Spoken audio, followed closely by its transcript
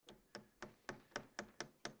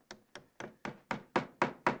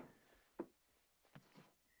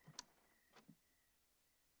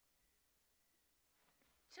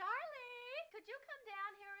could you come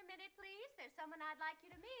down here a minute, please? There's someone I'd like you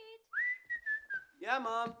to meet. Yeah,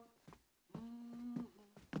 Mom.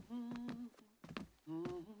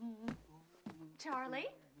 Charlie,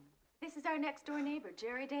 this is our next-door neighbor,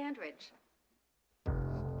 Jerry Dandridge.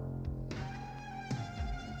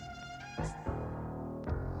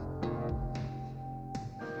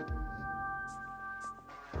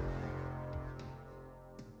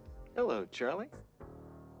 Hello, Charlie.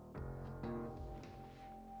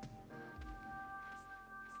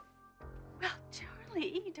 Well,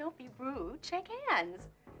 Charlie, don't be rude. Shake hands.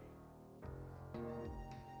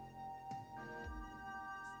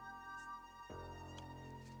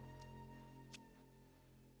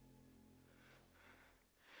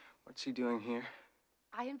 What's he doing here?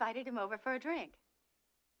 I invited him over for a drink.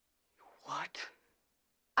 What?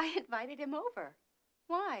 I invited him over.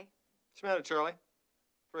 Why? What's the matter, Charlie?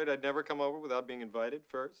 Afraid I'd never come over without being invited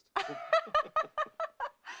first?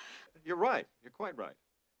 You're right. You're quite right.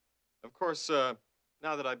 Of course, now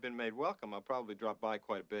that I've been made welcome, I'll probably drop by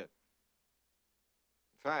quite a bit.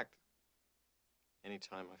 In fact,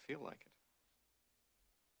 anytime I feel like it.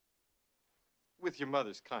 With your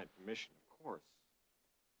mother's kind permission, of course.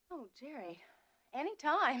 Oh, Jerry,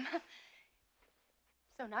 anytime.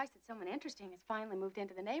 So nice that someone interesting has finally moved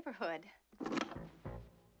into the neighborhood.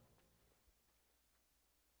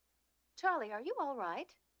 Charlie, are you all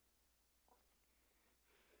right?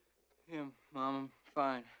 Yeah, Mom, I'm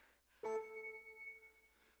fine.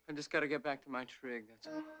 I just gotta get back to my trig, that's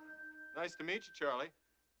all. Nice to meet you, Charlie.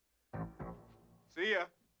 See ya.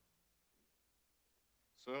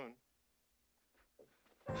 Soon.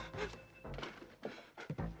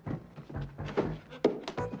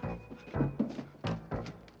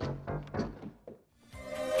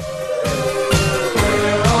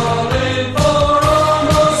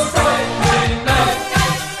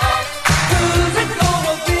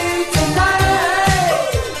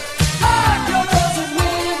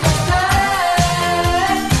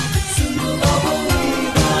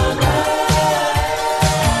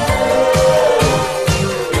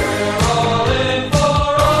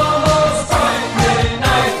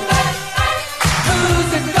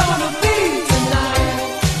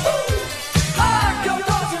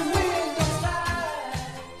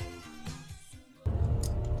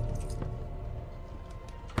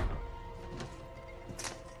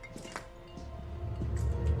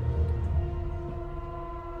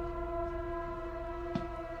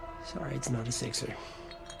 Sorry, it's not a sixer.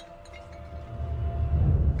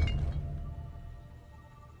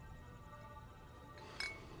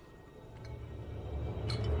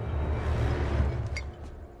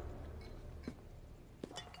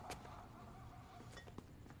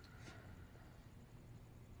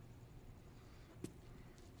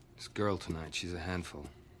 This girl tonight, she's a handful.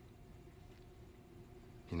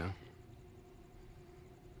 You know?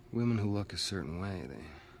 Women who look a certain way,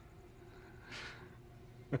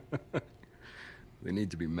 they need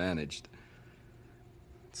to be managed.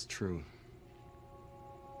 It's true.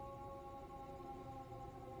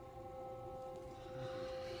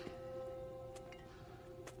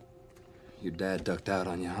 Your dad ducked out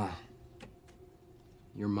on you, huh?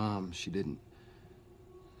 Your mom, she didn't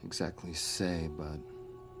exactly say, but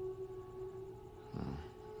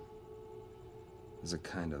there's a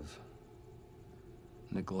kind of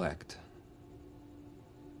neglect.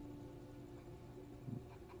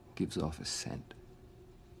 Gives off a scent.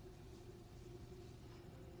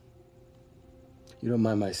 You don't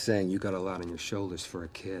mind my saying you got a lot on your shoulders for a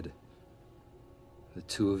kid. The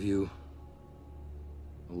two of you,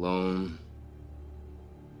 alone.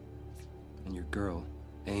 And your girl,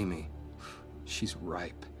 Amy, she's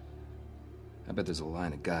ripe. I bet there's a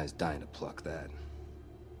line of guys dying to pluck that.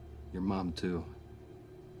 Your mom, too.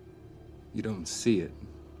 You don't see it.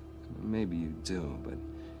 Maybe you do, but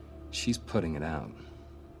she's putting it out.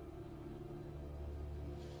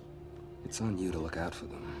 It's on you to look out for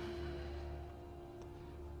them.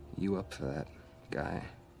 You up for that, guy?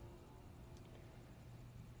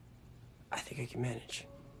 I think I can manage.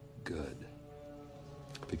 Good.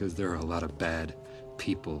 Because there are a lot of bad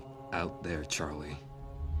people out there, Charlie.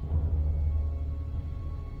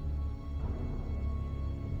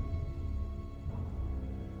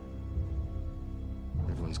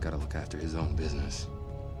 Everyone's got to look after his own business.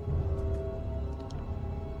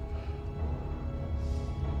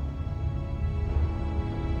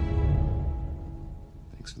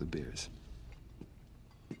 Thanks for the beers.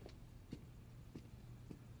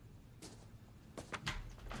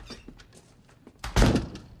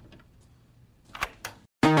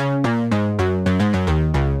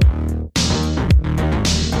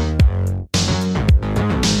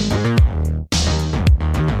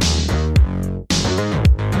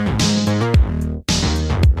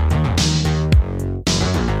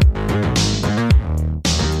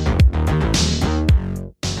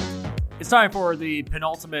 time for the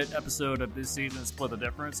penultimate episode of this season, Split the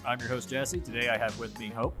Difference. I'm your host, Jesse. Today I have with me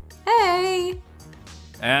Hope. Hey!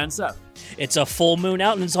 And Seth. It's a full moon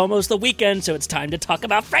out and it's almost the weekend, so it's time to talk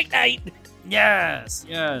about Fright Night. Yes.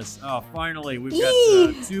 Oh, finally, we've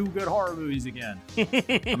got 2 good horror movies again. I'm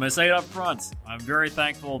going to say it up front. I'm very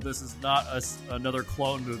thankful this is not another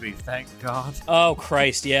clone movie. Thank God. Oh,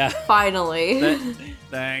 Christ, yeah. Finally.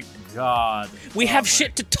 Thank God. We have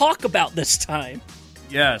shit to talk about this time.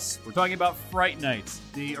 Yes, we're talking about Fright Night,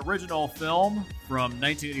 the original film from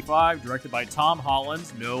 1985, directed by Tom Holland.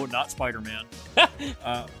 No, not Spider-Man.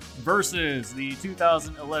 Versus the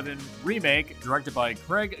 2011 remake, directed by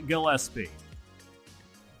Craig Gillespie.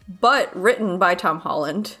 But written by Tom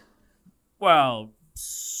Holland. Well,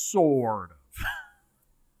 sort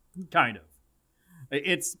of. Kind of.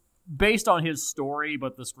 It's based on his story,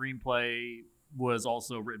 but the screenplay was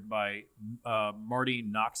also written by Marty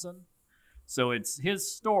Noxon. So it's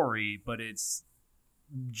his story, but it's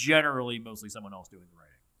generally mostly someone else doing the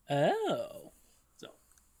writing. Oh. So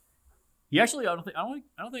he actually, I don't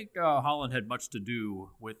think Holland had much to do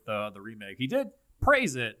with the remake. He did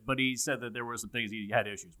praise it, but he said that there were some things he had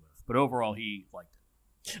issues with. But overall, he liked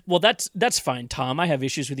it. Well, that's fine, Tom. I have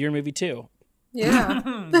issues with your movie too. Yeah.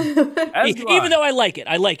 Even though I like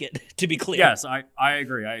it, to be clear. Yes, I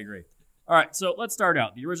agree. All right, so let's start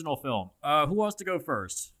out. The original film. Who wants to go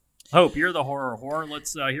first? Hope, you're the horror.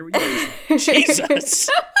 Let's hear what you say. Jesus.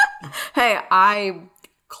 Hey, I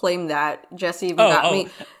claim that. Jesse even got me.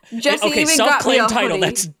 Jesse okay, even got me a self-claimed title. hoodie.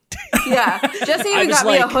 That's Yeah, Jesse even got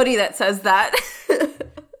me a hoodie that says that.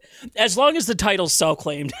 as long as the title's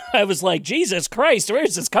self-claimed. I was like, Jesus Christ, where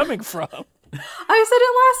is this coming from? I said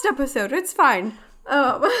it last episode. It's fine.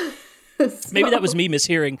 Maybe that was me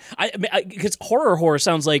mishearing. Because horror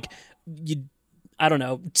sounds like you, I don't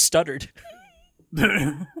know, stuttered.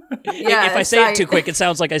 Yeah, if I say it too quick, it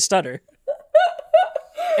sounds like I stutter.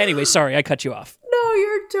 Anyway, sorry, I cut you off. No,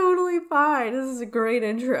 you're totally fine. This is a great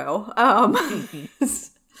intro.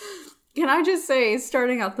 Can I just say,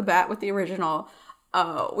 starting out the bat with the original,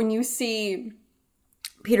 when you see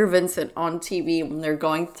Peter Vincent on TV when they're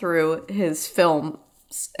going through his films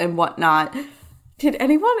and whatnot, did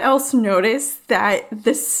anyone else notice that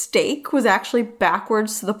the stake was actually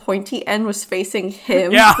backwards so the pointy end was facing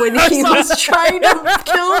him when he was trying to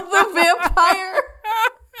kill the vampire?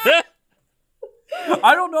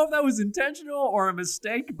 I don't know if that was intentional or a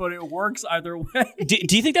mistake, but it works either way.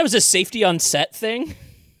 Do you think that was a safety on set thing?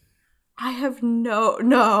 I have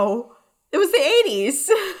no. It was the 80s.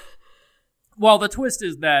 Well, the twist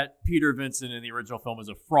is that Peter Vincent in the original film is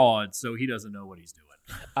a fraud, so he doesn't know what he's doing.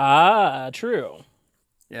 Ah, true.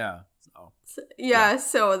 Yeah.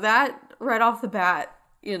 So that right off the bat,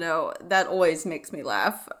 that always makes me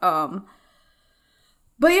laugh. But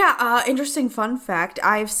yeah, interesting fun fact.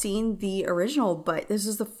 I've seen the original, but this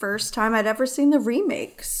is the first time I'd ever seen the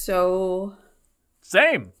remake, so...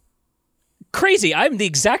 Same. Crazy. I'm the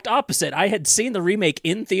exact opposite. I had seen the remake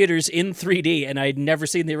in theaters in 3D, and I'd never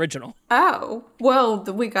seen the original. Oh, well,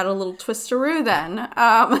 we got a little twisteroo then.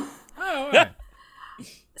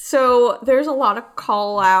 So there's a lot of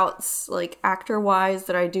call-outs, like actor-wise,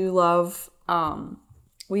 that I do love.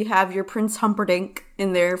 We have your Prince Humperdinck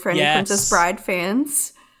in there for any Princess Bride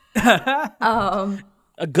fans. A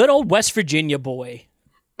good old West Virginia boy.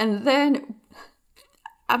 And then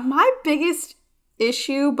my biggest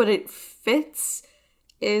issue, but it fits,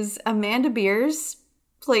 is Amanda Beers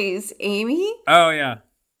plays Amy. Oh, yeah.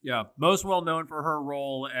 Yeah. Most well known for her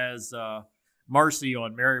role as Marcy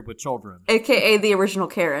on Married with Children. AKA the original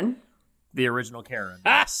Karen. The original Karen,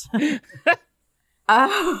 yes.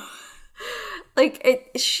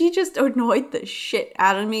 She just annoyed the shit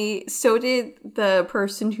out of me. So did the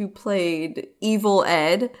person who played Evil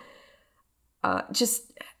Ed.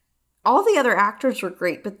 Just all the other actors were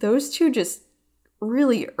great, but those two just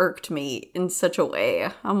really irked me in such a way.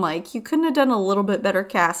 I'm like, you couldn't have done a little bit better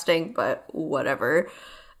casting, but whatever.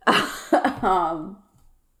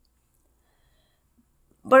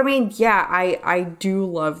 But I mean, yeah, I do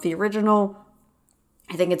love the original.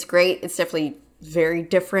 I think it's great. It's definitely very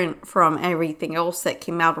different from everything else that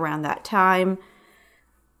came out around that time.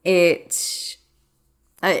 I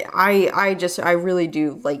really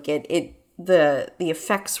do like it. The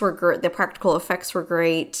effects were great. The practical effects were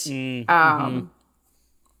great.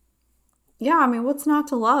 Yeah, I mean, what's not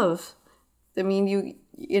to love? I mean,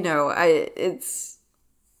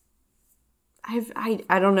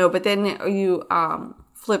 I don't know, but then you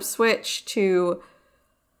flip switch to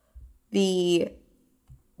the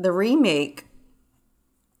remake,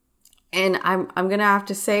 and I'm gonna have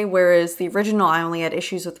to say, whereas the original I only had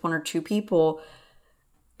issues with one or two people,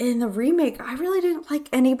 in the remake, I really didn't like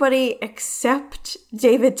anybody except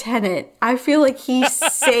David Tennant. I feel like he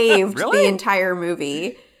saved Really? the entire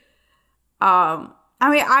movie. I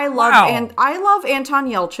mean, I love Wow. I love Anton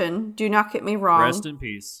Yelchin. Do not get me wrong. Rest in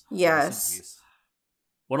peace. Yes. Rest in peace.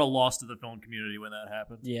 What a loss to the film community when that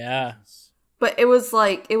happened. Yeah. But it was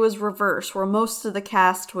reversed, where most of the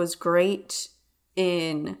cast was great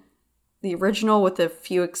in the original, with a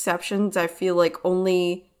few exceptions. I feel like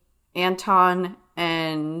only Anton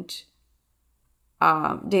and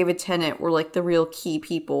David Tennant were like the real key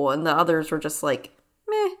people, and the others were just like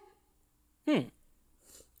meh.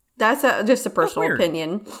 That's just a personal weird.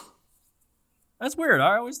 opinion. That's weird.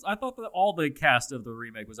 I thought that all the cast of the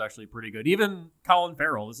remake was actually pretty good. Even Colin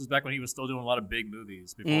Farrell. This is back when he was still doing a lot of big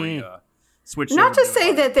movies before he switched. Not over to doing a say lot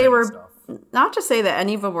of that they were, independent stuff. not to say that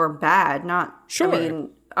any of them were bad. Not Sure. I mean,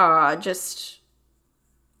 just.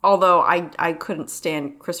 Although I couldn't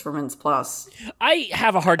stand Christopher Mintz-Plasse. I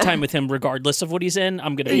have a hard time with him regardless of what he's in.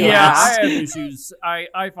 I'm gonna be Yeah, I honest. have issues.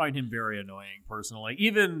 I find him very annoying personally.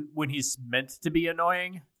 Even when he's meant to be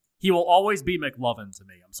annoying, he will always be McLovin to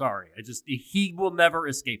me. I'm sorry. He will never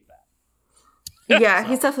escape that. Yeah,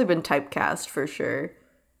 he's definitely been typecast for sure.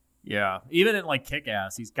 Yeah, even in like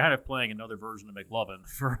Kick-Ass, he's kind of playing another version of McLovin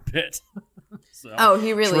for a bit. So, Oh,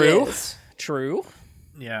 he really True. is. True.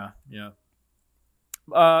 yeah.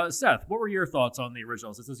 Seth, what were your thoughts on the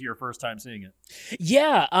original? Since this is your first time seeing it.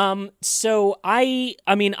 Yeah. So I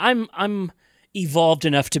mean, I'm evolved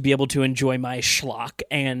enough to be able to enjoy my schlock,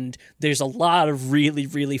 and there's a lot of really,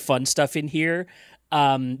 really fun stuff in here.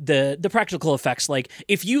 The practical effects, like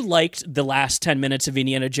if you liked the last 10 minutes of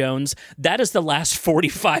Indiana Jones, that is the last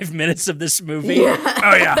 45 minutes of this movie. Yeah.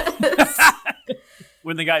 Oh yeah.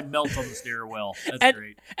 When the guy melts on the stairwell. That's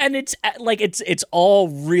great. And it's like it's all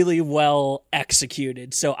really well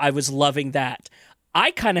executed. So I was loving that. I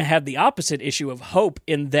kind of had the opposite issue of Hope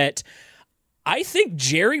in that I think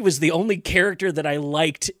Jerry was the only character that I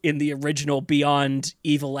liked in the original beyond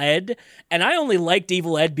Evil Ed, and I only liked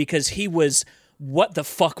Evil Ed because he was, what the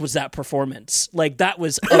fuck was that performance? Like that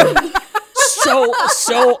was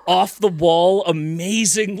so off the wall,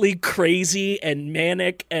 amazingly crazy and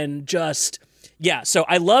manic and just. Yeah, so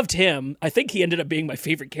I loved him. I think he ended up being my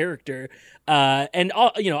favorite character. And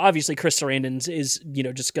obviously Chris Sarandon is,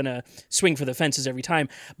 just gonna swing for the fences every time.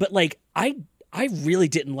 But like, I really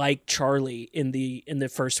didn't like Charlie in the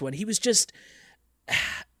first one. He was just,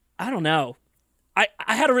 I don't know. I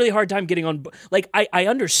had a really hard time getting on. Like, I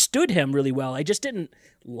understood him really well. I just didn't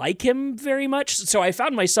like him very much. So I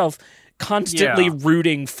found myself constantly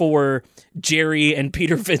rooting for Jerry and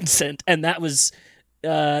Peter Vincent, and that was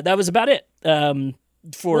about it. In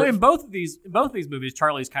both of these movies,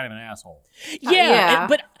 Charlie's kind of an asshole. Yeah.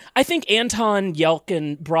 But I think Anton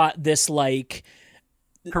Yelchin brought this like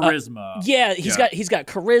charisma. He's got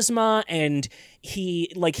charisma, and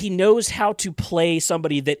he knows how to play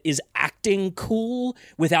somebody that is acting cool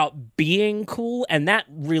without being cool, and that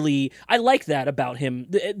really, I like that about him.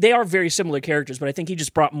 They are very similar characters, but I think he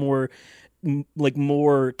just brought more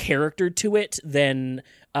character to it than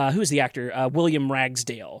who's the actor? William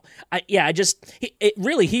Ragsdale.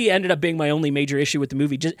 He ended up being my only major issue with the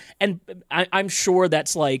movie. I'm sure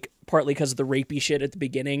that's like partly because of the rapey shit at the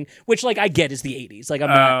beginning, which like I get is the 80s. Like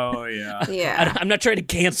I'm not trying to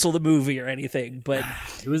cancel the movie or anything, but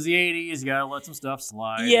it was the 80s. You gotta let some stuff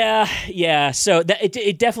slide. Yeah. So that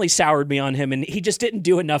it definitely soured me on him, and he just didn't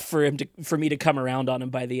do enough for me to come around on him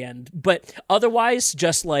by the end. But otherwise,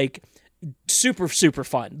 just like super, super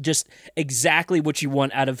fun. Just exactly what you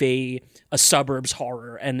want out of a suburbs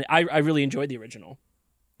horror, and I really enjoyed the original.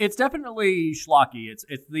 It's definitely schlocky. It's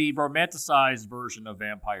the romanticized version of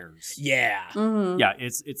vampires. Yeah. Mm-hmm. Yeah,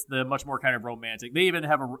 it's the much more kind of romantic. They even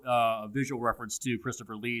have a visual reference to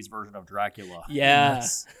Christopher Lee's version of Dracula. Yeah.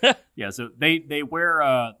 Yeah, so they wear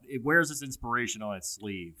it wears this inspiration on its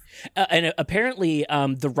sleeve. And apparently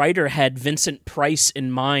the writer had Vincent Price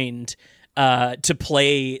in mind to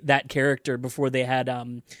play that character before they had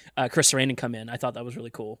Chris Sarandon come in. I thought that was really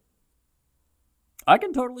cool. I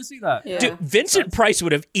can totally see that. Yeah. Dude, Vincent Price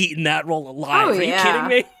would have eaten that role alive. Oh, Are you yeah. kidding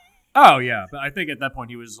me? Oh yeah, but I think at that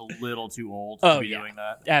point he was a little too old to be doing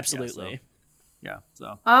that. Absolutely.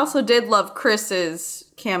 So. I also did love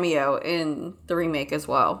Chris's cameo in the remake as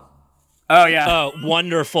well. Oh yeah. Oh,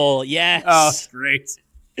 wonderful. Yes. Oh, great.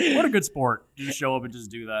 What a good sport. You just show up and just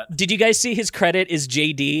do that. Did you guys see his credit is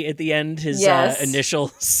JD at the end? His Yes.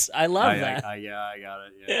 initials. I love that. I got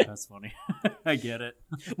it. Yeah, that's funny. I get it.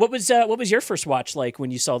 What was your first watch like when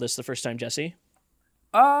you saw this the first time, Jesse?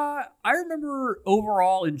 I remember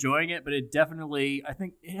overall enjoying it, but it definitely, I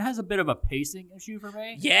think it has a bit of a pacing issue for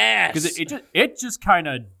me. Yes. Because it just kind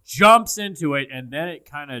of jumps into it, and then it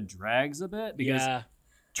kind of drags a bit. Because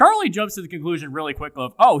Charlie jumps to the conclusion really quick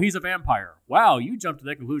of, oh, he's a vampire. Wow, you jumped to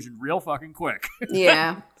that conclusion real fucking quick.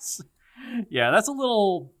 Yeah. Yeah, that's a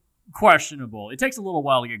little questionable. It takes a little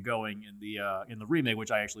while to get going in the remake,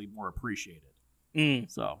 which I actually more appreciated.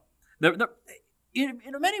 So, in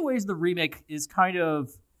many ways, the remake is kind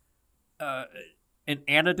of an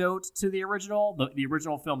antidote to the original. The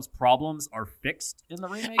original film's problems are fixed in the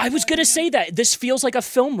remake. I was going to say that. This feels like a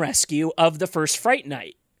film rescue of the first Fright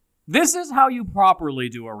Night. This is how you properly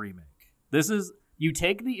do a remake. You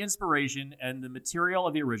take the inspiration and the material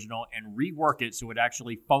of the original and rework it so it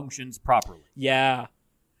actually functions properly. Yeah.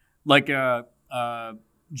 Like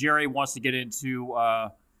Jerry wants to get into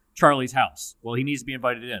Charlie's house. Well, he needs to be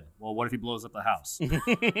invited in. Well, what if he blows up the house?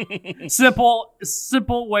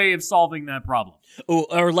 Simple way of solving that problem.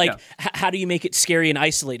 Or like, how do you make it scary and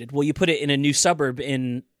isolated? Well, you put it in a new suburb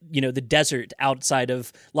in, the desert outside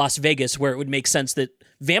of Las Vegas, where it would make sense that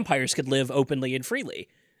vampires could live openly and freely.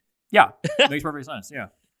 Yeah, makes perfect sense. Yeah.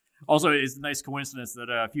 Also, it's a nice coincidence that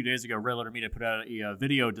a few days ago, Red Letter Media put out a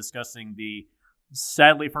video discussing the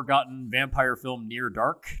sadly forgotten vampire film Near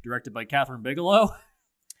Dark, directed by Catherine Bigelow.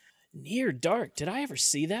 Near Dark? Did I ever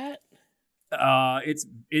see that? It's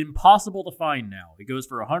impossible to find now. It goes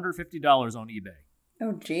for $150 on eBay.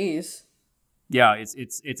 Oh, jeez. Yeah,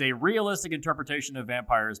 it's a realistic interpretation of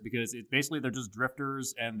vampires because basically they're just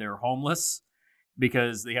drifters and they're homeless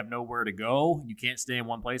because they have nowhere to go. You can't stay in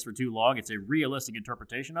one place for too long. It's a realistic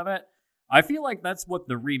interpretation of it. I feel like that's what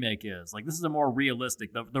the remake is. Like, this is a more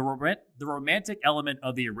realistic. The romantic element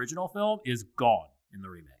of the original film is gone in the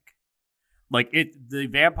remake. Like, the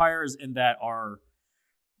vampires in that are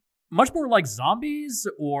much more like zombies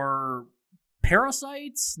or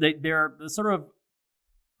parasites. They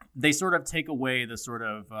sort of take away the sort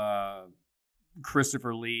of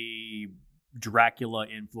Christopher Lee Dracula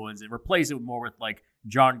influence and replace it more with like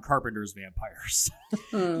John Carpenter's vampires.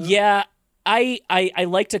 Yeah, I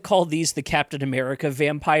like to call these the Captain America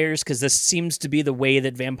vampires because this seems to be the way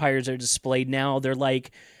that vampires are displayed now. They're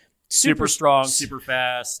like super strong, super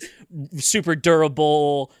fast, super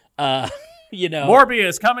durable.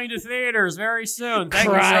 Morbius coming to theaters very soon. Thank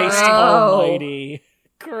Christ you, Almighty!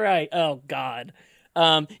 Christ! Oh God!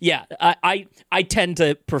 I tend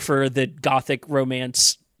to prefer the gothic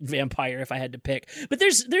romance vampire if I had to pick, but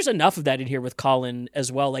there's enough of that in here with Colin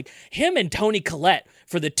as well. Like him and Toni Collette,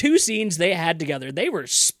 for the 2 scenes they had together, they were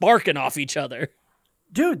sparking off each other.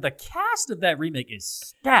 Dude, the cast of that remake is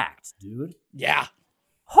stacked, dude. Yeah.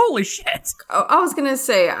 Holy shit. I was gonna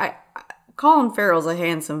say, Colin Farrell's a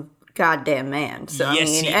handsome goddamn man. So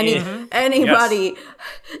yes, anybody,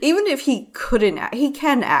 even if he couldn't, he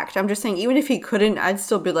can act. I'm just saying, even if he couldn't, I'd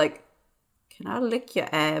still be like, can I lick your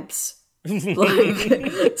abs?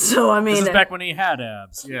 Like, so I mean, this is back when he had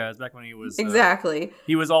abs. Yeah, it's back when he was exactly.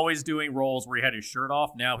 He was always doing roles where he had his shirt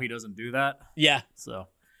off. Now he doesn't do that. Yeah. So,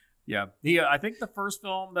 yeah, I think the first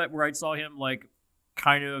film where I saw him like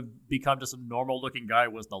kind of become just a normal looking guy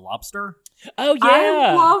was The Lobster. Oh yeah,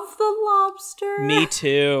 I love The Lobster. Me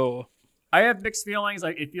too. I have mixed feelings.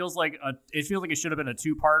 Like it feels like it should have been a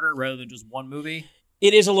 2-parter rather than just one movie.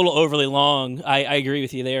 It is a little overly long. I agree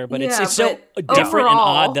with you there, but it's so different and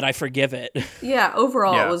odd that I forgive it. Yeah,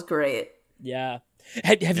 overall it was great. Yeah.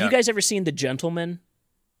 Have you guys ever seen The Gentleman?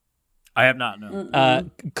 I have not, no.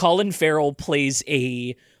 Colin Farrell plays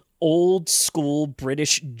a old school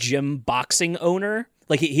British gym boxing owner.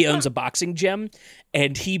 Like he owns a boxing gym,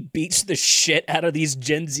 and he beats the shit out of these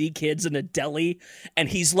Gen Z kids in a deli, and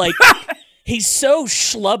he's like... He's so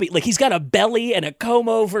schlubby. Like he's got a belly and a comb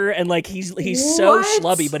over, and like he's so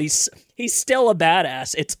schlubby, but he's still a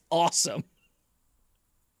badass. It's awesome.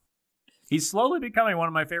 He's slowly becoming one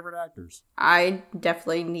of my favorite actors. I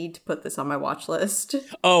definitely need to put this on my watch list.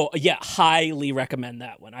 Oh yeah, highly recommend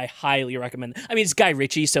that one. I highly recommend. I mean, it's Guy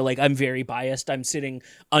Ritchie, so like I'm very biased. I'm sitting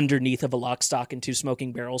underneath of a Lock, Stock, and Two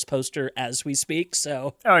Smoking Barrels poster as we speak.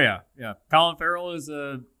 So. Oh yeah. Colin Farrell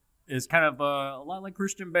is kind of a lot like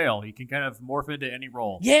Christian Bale. He can kind of morph into any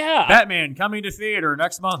role. Yeah. Batman coming to theater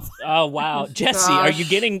next month. Oh, wow. Jesse, are you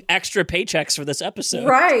getting extra paychecks for this episode?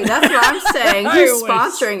 Right. That's what I'm saying. Who's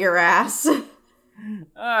sponsoring your ass?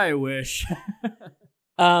 I wish.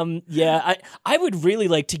 Yeah, I would really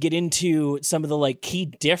like to get into some of the like key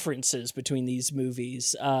differences between these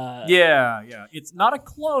movies. Yeah. It's not a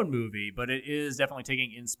clone movie, but it is definitely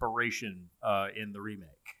taking inspiration in the remake.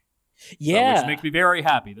 Yeah, which makes me very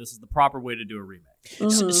happy. This is the proper way to do a remake.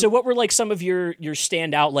 Mm-hmm. So what were like some of your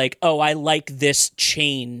standout like, oh, I like this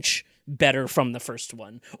change better from the first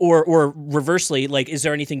one, or reversely, like, is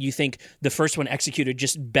there anything you think the first one executed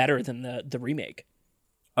just better than the remake?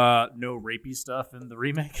 No rapey stuff in the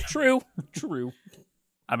remake. True.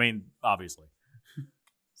 I mean, obviously.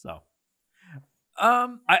 So,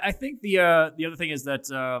 I think the other thing is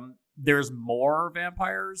that there's more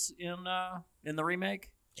vampires in the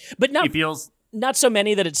remake, but it feels not so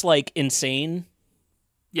many that it's like insane.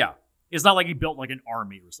 Yeah, it's not like he built like an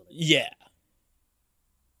army or something. Yeah,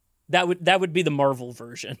 that would be the Marvel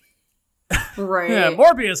version. Right. Yeah,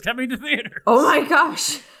 Morbius coming to theaters. Oh my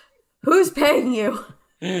gosh. Who's paying you?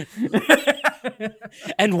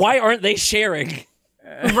 And why aren't they sharing?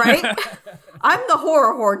 Right? I'm the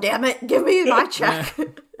horror whore, damn it. Give me my check.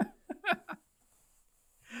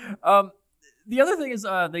 The other thing is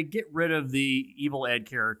they get rid of the Evil Ed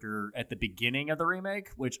character at the beginning of the remake,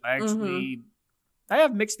 which I actually I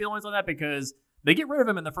have mixed feelings on that because they get rid of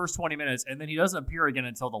him in the first 20 minutes and then he doesn't appear again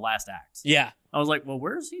until the last act. Yeah. I was like, well,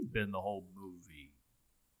 where's he been the whole movie?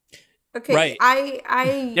 Okay, Right.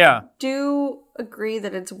 I do agree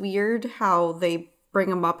that it's weird how they bring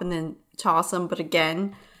him up and then toss him, but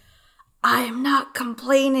again, I am not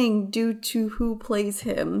complaining due to who plays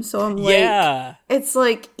him. So I'm like, Yeah. it's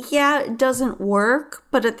like, yeah, it doesn't work,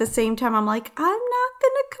 but at the same time, I'm like, I'm not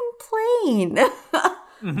gonna complain.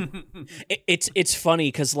 It's funny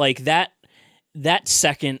because like that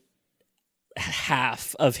second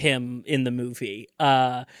half of him in the movie,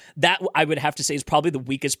 that I would have to say is probably the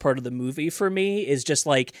weakest part of the movie for me. Is just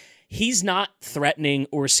like he's not threatening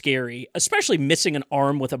or scary, especially missing an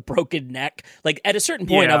arm with a broken neck. Like at a certain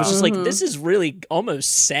point, I was just like, this is really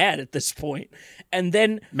almost sad at this point. And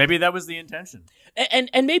then Maybe that was the intention.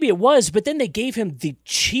 and maybe it was, but then they gave him the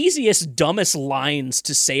cheesiest, dumbest lines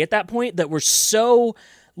to say at that point that were so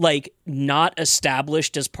like not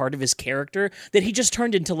established as part of his character that he just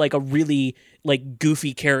turned into like a really like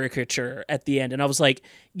goofy caricature at the end. And I was like,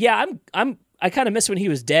 yeah, I kind of miss when he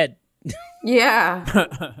was dead. Yeah.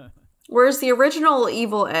 Whereas the original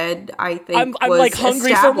Evil Ed, I think, I'm was like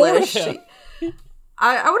hungry for more of established. him.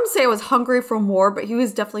 I wouldn't say I was hungry for more, but he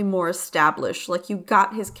was definitely more established. Like, you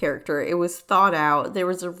got his character. It was thought out. There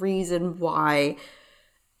was a reason why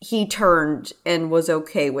he turned and was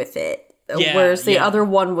okay with it. Yeah, Whereas the yeah. other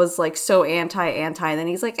one was, like, so anti, and then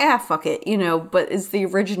he's like, fuck it, you know? But as the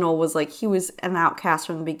original was, like, he was an outcast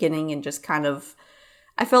from the beginning and just kind of...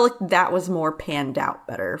 I felt like that was more panned out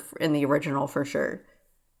better in the original, for sure.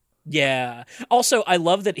 Yeah. Also, I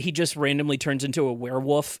love that he just randomly turns into a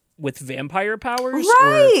werewolf with vampire powers.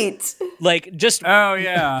 Right! Or, like, just... Oh,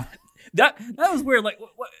 yeah. That was weird. Like,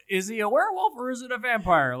 what, is he a werewolf or is it a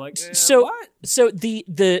vampire? Like, so what? So the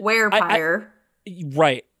Werepire.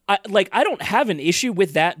 Right. I don't have an issue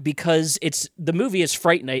with that because the movie is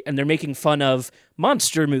Fright Night and they're making fun of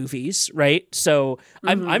monster movies, right? So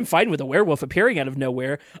I'm fine with a werewolf appearing out of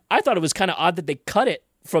nowhere. I thought it was kind of odd that they cut it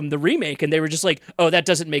from the remake and they were just like, oh, that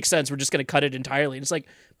doesn't make sense. We're just going to cut it entirely. And it's like,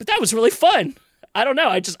 but that was really fun. I don't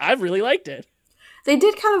know. I really liked it. They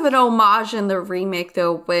did kind of an homage in the remake,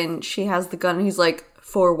 though, when she has the gun and he's like,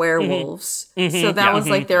 for werewolves. So that was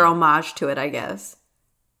like their homage to it, I guess.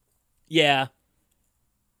 Yeah.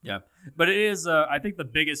 Yeah, but it is. I think the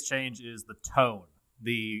biggest change is the tone.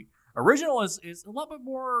 The original is a lot bit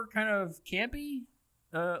more kind of campy.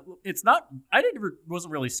 It's not.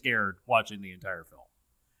 Wasn't really scared watching the entire film.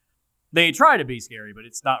 They try to be scary, but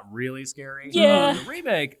it's not really scary. Yeah. The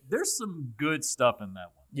remake, there's some good stuff in that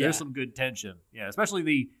one. Yeah. There's some good tension. Yeah,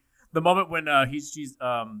 especially the moment when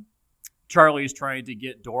Charlie's trying to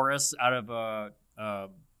get Doris out of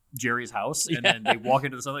Jerry's house, and then they walk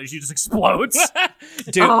into something, and she just explodes.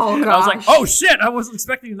 Dude, Oh, I was like, gosh. "Oh shit!" I wasn't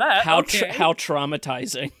expecting that. how Okay. how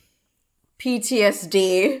traumatizing.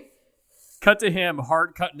 PTSD. Cut to him,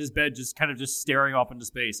 hard cut in his bed, just staring off into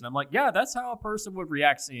space, and I'm like, "Yeah, that's how a person would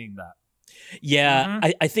react seeing that." Yeah,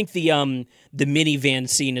 I think the minivan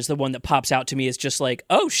scene is the one that pops out to me. Is just like,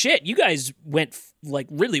 oh shit, you guys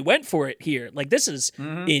really went for it here. Like, this is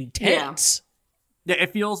intense. Yeah,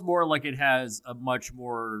 it feels more like it has a much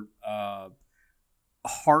more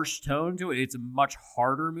harsh tone to it. It's a much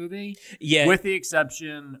harder movie. Yeah. With the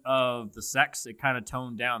exception of the sex, it kind of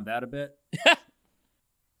toned down that a bit.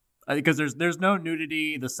 Because there's no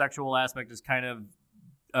nudity. The sexual aspect is kind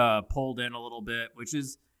of pulled in a little bit, which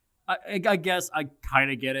is, I guess I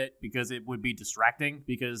kind of get it because it would be distracting.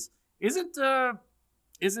 Because isn't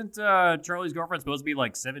Charlie's girlfriend supposed to be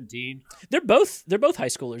like 17? They're both high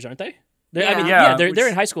schoolers, aren't they? Yeah. They're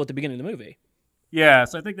in high school at the beginning of the movie. Yeah,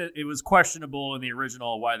 so I think that it was questionable in the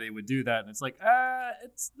original why they would do that, and it's like,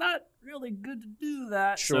 it's not really good to do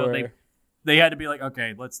that. Sure. So they had to be like,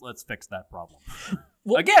 okay, let's fix that problem.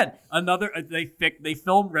 Well- Again, another they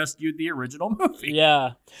film rescued the original movie.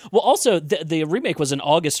 Yeah. Well, also the remake was an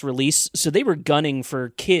August release, so they were gunning for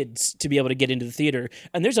kids to be able to get into the theater.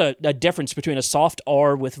 And there's a difference between a soft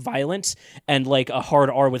R with violence and like a hard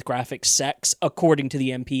R with graphic sex, according to the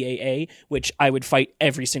MPAA, which I would fight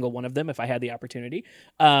every single one of them if I had the opportunity.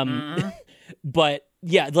 But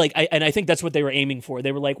yeah, like I think that's what they were aiming for.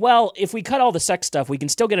 They were like, well, if we cut all the sex stuff, we can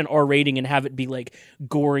still get an R rating and have it be like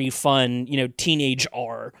gory, fun, teenage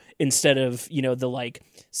R instead of, the like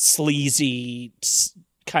sleazy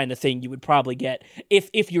kind of thing you would probably get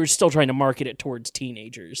if you were still trying to market it towards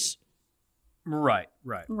teenagers. Right.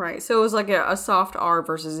 Right. So it was like a soft R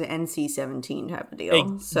versus an NC-17 type of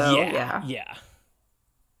deal. So Yeah.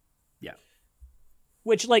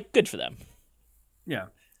 Which, like, good for them. Yeah.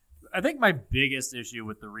 I think my biggest issue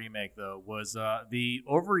with the remake, though, was the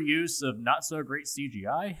overuse of not so great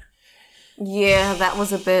CGI. Yeah, that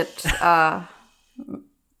was a bit. That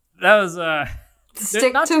was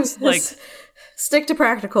stick to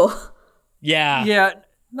practical. Yeah. Yeah,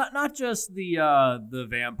 not just the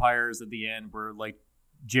vampires at the end where like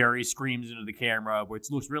Jerry screams into the camera, which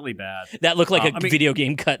looks really bad. That looked like a video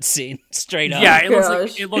game cutscene, straight up. Yeah,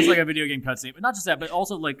 it looks like a video game cutscene, but not just that, but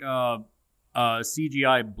also like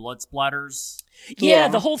CGI blood splatters. Yeah,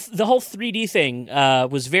 the whole 3D thing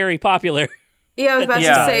was very popular. Yeah, I was about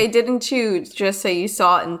to say, didn't you just say you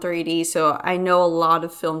saw it in 3D? So I know a lot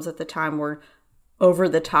of films at the time were over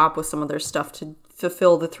the top with some of their stuff to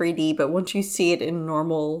fulfill the 3D, but once you see it in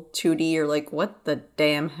normal 2D, you're like, what the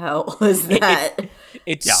damn hell is that?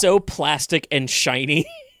 It's so plastic and shiny.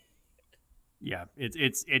 Yeah,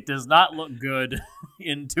 it does not look good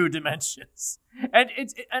in 2 dimensions, and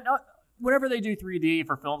whenever they do 3D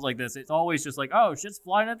for films like this, it's always just like, oh, shit's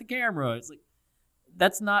flying at the camera. It's like,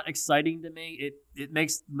 that's not exciting to me. It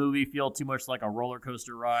makes the movie feel too much like a roller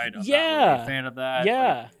coaster ride. I'm not really a fan of that.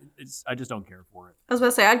 Yeah. Like, I just don't care for it. I was about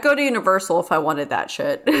to say, I'd go to Universal if I wanted that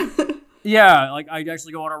shit. Yeah, like I'd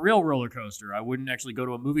actually go on a real roller coaster. I wouldn't actually go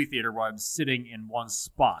to a movie theater where I'm sitting in one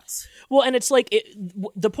spot. Well, and it's like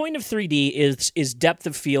the point of 3D is depth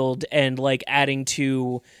of field and like adding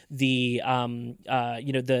to the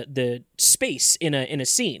the space in a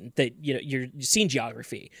scene that your scene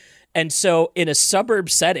geography. And so in a suburb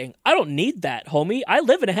setting, I don't need that, homie. I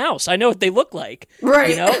live in a house. I know what they look like.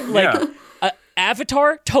 Right.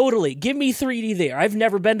 Avatar, totally. Give me 3D there. I've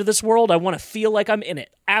never been to this world. I want to feel like I'm in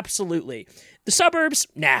it. Absolutely. The suburbs,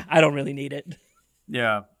 nah, I don't really need it.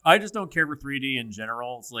 Yeah. I just don't care for 3D in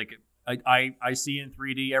general. It's like I see in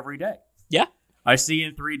 3D every day. Yeah. I see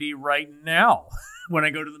in 3D right now. When I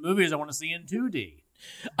go to the movies, I want to see in 2D.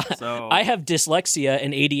 So I have dyslexia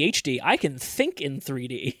and ADHD. I can think in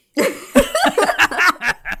 3D.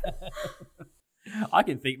 I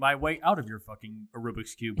can think my way out of your fucking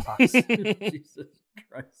Rubik's Cube box. Jesus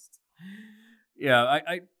Christ. Yeah,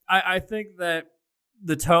 I think that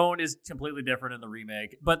the tone is completely different in the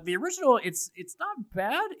remake, but the original, it's not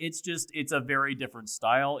bad. It's a very different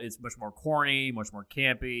style. It's much more corny, much more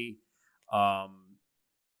campy.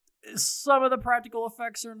 Some of the practical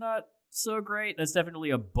effects are not so great. That's definitely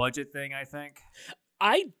a budget thing, I think.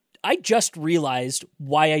 I just realized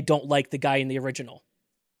why I don't like the guy in the original.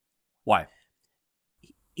 Why?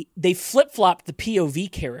 They flip-flopped the POV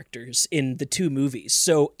characters in the 2 movies.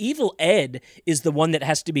 So Evil Ed is the one that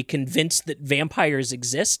has to be convinced that vampires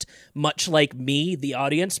exist, much like me, the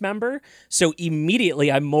audience member. So immediately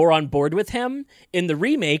I'm more on board with him. In the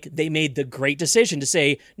remake, they made the great decision to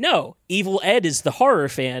say, no, Evil Ed is the horror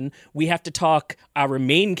fan. We have to talk our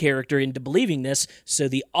main character into believing this so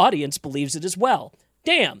the audience believes it as well.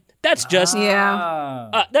 Damn, that's just...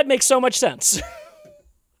 that makes so much sense.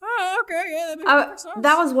 Okay, yeah, that makes perfect sense.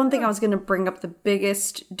 That was one thing I was going to bring up, the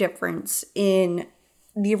biggest difference in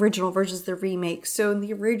the original versus the remake. So in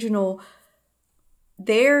the original,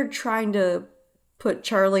 they're trying to put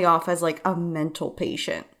Charlie off as like a mental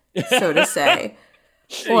patient, so to say.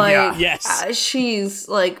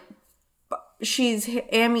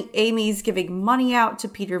 Amy's giving money out to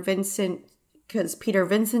Peter Vincent because Peter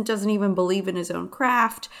Vincent doesn't even believe in his own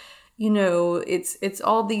craft. It's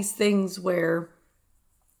all these things where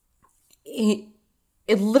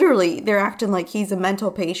they're acting like he's a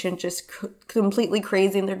mental patient, just completely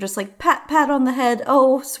crazy, and they're just like, pat on the head,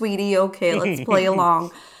 oh sweetie, okay, let's play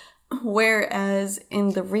along. Whereas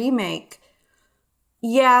in the remake,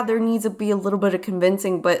 there needs to be a little bit of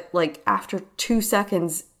convincing, but like after 2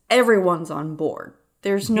 seconds everyone's on board.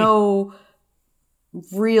 There's no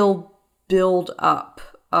real build up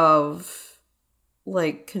of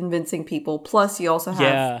like convincing people. Plus you also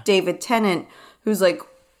have David Tennant, who's like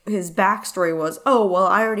his backstory was, oh, well,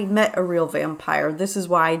 I already met a real vampire. This is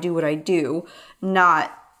why I do what I do.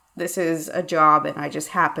 Not, this is a job and I just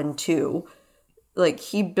happen to. Like,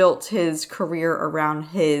 he built his career around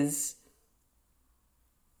his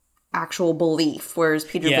actual belief, whereas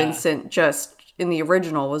Peter Vincent just, in the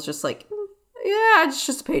original, was just like, yeah, it's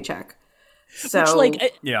just a paycheck. So, Which,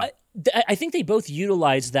 like, I think they both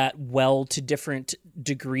utilize that well to different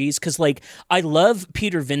degrees, because, like, I love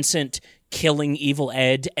Peter Vincent killing Evil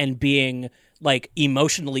Ed and being, like,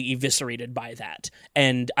 emotionally eviscerated by that.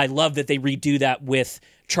 And I love that they redo that with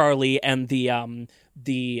Charlie and the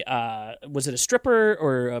was it a stripper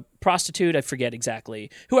or a prostitute? I forget exactly.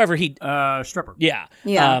 Whoever he Stripper. Yeah.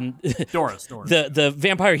 Doris. The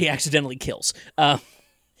vampire he accidentally kills.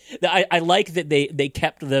 I like that they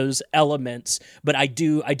kept those elements, but I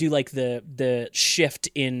do like the shift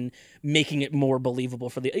in making it more believable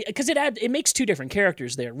for the, because it makes two different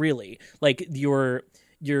characters there, really. Like your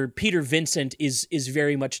Peter Vincent is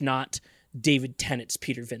very much not David Tennant's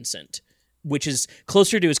Peter Vincent, which is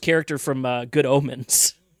closer to his character from Good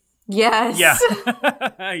Omens. yes. Yeah.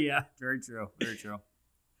 Yeah, very true. Very true.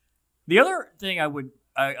 The other thing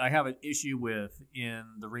I have an issue with in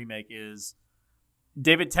the remake is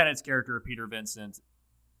David Tennant's character of Peter Vincent.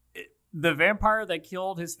 The vampire that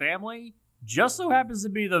killed his family just so happens to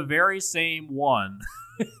be the very same one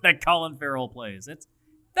that Colin Farrell plays.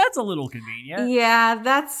 That's a little convenient. Yeah,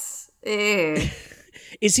 that's...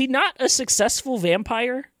 Is he not a successful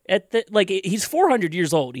vampire? He's 400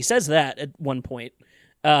 years old. He says that at one point.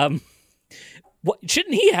 Shouldn't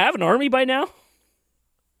he have an army by now?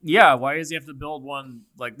 Yeah, why does he have to build one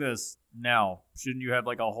like this now? Shouldn't you have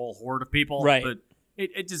like a whole horde of people? Right. But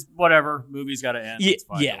it just, whatever. Movie's got to end. It's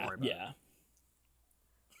fine. Don't worry about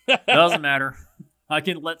it. Doesn't matter. I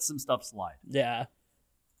can let some stuff slide. Yeah.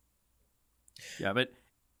 Yeah, but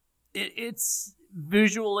it's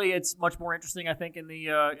visually it's much more interesting, I think, in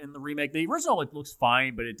the remake. The original, it looks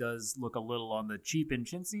fine, but it does look a little on the cheap and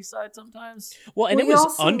chintzy side sometimes. Well, and it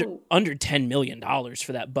was under $10 million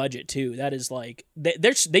for that budget too. That is like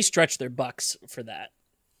they stretch their bucks for that.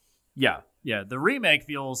 Yeah. The remake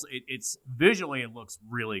feels it's visually it looks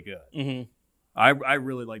really good. Mm-hmm. I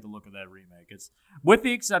really like the look of that remake. It's with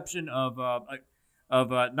the exception of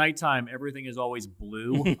nighttime, everything is always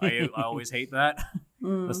blue. I always hate that.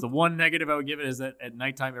 That's the one negative I would give it, is that at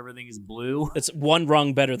nighttime everything is blue. It's one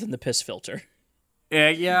rung better than the piss filter.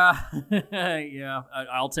 Yeah.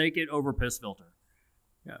 I'll take it over piss filter.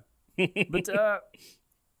 Yeah, but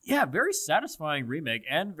very satisfying remake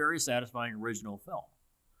and very satisfying original film.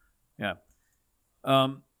 Yeah.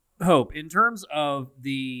 Hope, in terms of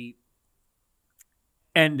the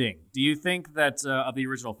ending, do you think that of the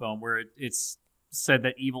original film where it's said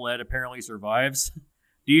that Evil Ed apparently survives,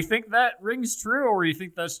 do you think that rings true, or do you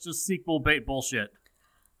think that's just sequel bait bullshit?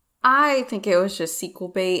 I think it was just sequel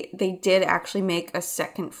bait. They did actually make a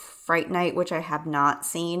second Fright Night, which I have not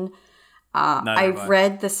seen. I've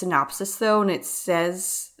read the synopsis, though, and it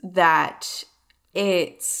says that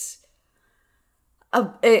it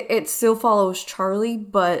still follows Charlie,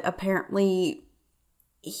 but apparently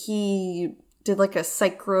he did like a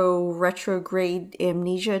retrograde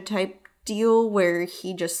amnesia type deal where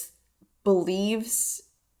he just believes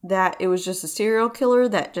that it was just a serial killer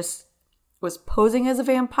that just was posing as a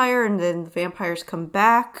vampire, and then the vampires come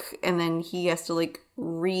back, and then he has to like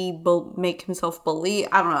make himself believe.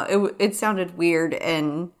 I don't know. It sounded weird,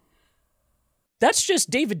 and that's just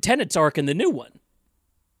David Tennant's arc in the new one.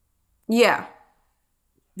 Yeah.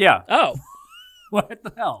 Yeah. Oh. What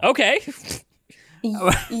the hell? Okay.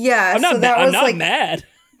 Yeah. I'm not mad.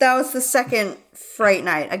 That was the second Fright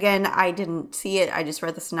Night. Again, I didn't see it. I just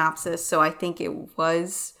read the synopsis, so I think it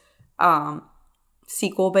was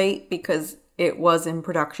sequel bait because it was in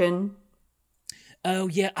production. Oh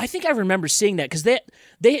yeah, I think I remember seeing that because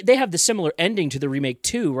they have the similar ending to the remake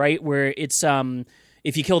too, right? Where it's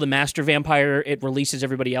if you kill the master vampire, it releases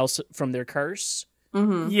everybody else from their curse.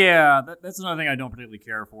 Mm-hmm. Yeah, that's another thing I don't particularly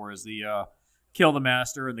care for is the kill the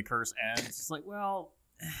master and the curse ends. It's like, well,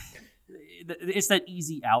 it's that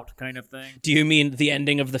easy out kind of thing. Do you mean the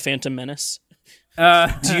ending of The Phantom Menace?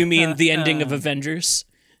 Do you mean the ending of Avengers?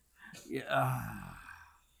 Yeah.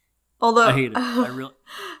 Although I hate it.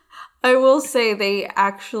 I will say they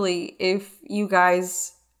actually, if you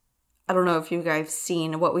guys, I don't know if you guys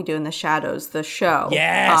seen What We Do in the Shadows, the show.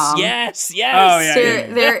 Yes. Oh, yeah,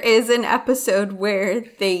 There is an episode where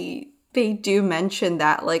they do mention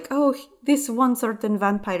that, like, oh, this one certain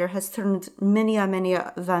vampire has turned many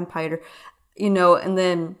a vampire, and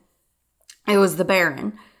then it was the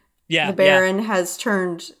Baron. Yeah. The Baron has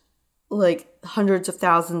turned like hundreds of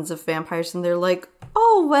thousands of vampires, and they're like, oh,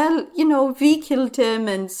 oh, well, we killed him,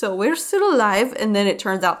 and so we're still alive. And then it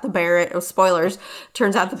turns out the Baron, spoilers,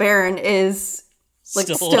 turns out the Baron is, like,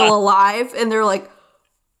 still alive. And they're like,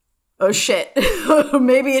 oh, shit,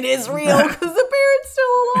 maybe it is real because the Baron's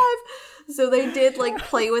still alive. So they did, like,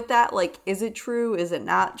 play with that. Like, is it true? Is it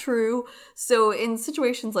not true? So in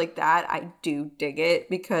situations like that, I do dig it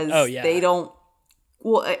because they don't,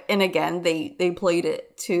 well, and again, they played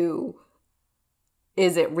it to,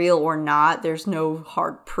 is it real or not? There's no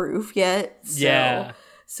hard proof yet.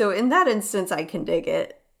 So in that instance, I can dig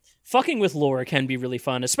it. Fucking with lore can be really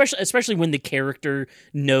fun, especially when the character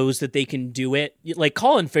knows that they can do it. Like,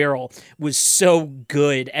 Colin Farrell was so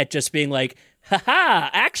good at just being like, haha,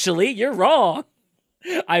 actually, you're wrong.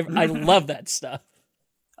 I love that stuff.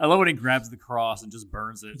 I love when he grabs the cross and just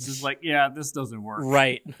burns it. It's just like, yeah, this doesn't work.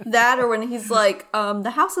 Right. That, or when he's like,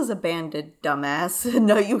 the house is abandoned, dumbass.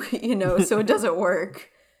 No, you know, so it doesn't work.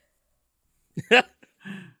 Yeah.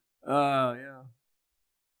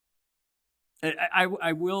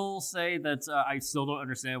 I will say that I still don't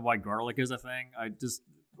understand why garlic is a thing. I just,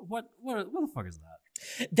 what the fuck is that?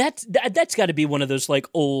 That's got to be one of those, like,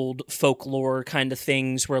 old folklore kind of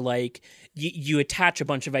things where, like, you attach a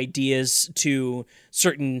bunch of ideas to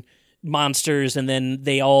certain monsters and then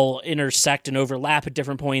they all intersect and overlap at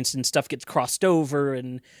different points and stuff gets crossed over,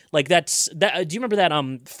 and, like, that's that. Do you remember that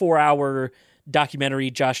 4-hour documentary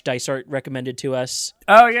Josh Dysart recommended to us?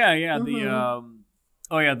 Oh yeah,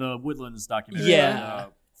 Mm-hmm. The Woodlands documentary. Yeah.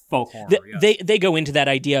 Folk horror. They go into that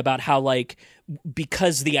idea about how, like,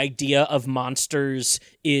 because the idea of monsters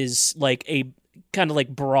is, like, a kind of, like,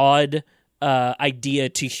 broad idea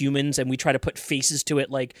to humans, and we try to put faces to it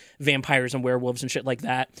like vampires and werewolves and shit like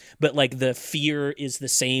that, but, like, the fear is the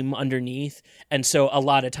same underneath, and so a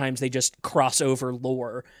lot of times they just cross over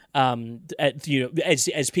lore.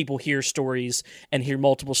 As people hear stories and hear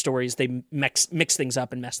multiple stories, they mix things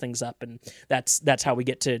up and mess things up, and that's how we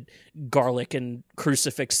get to garlic and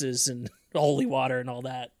crucifixes and holy water and all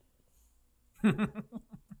that.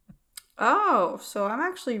 Oh, so I'm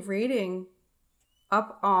actually reading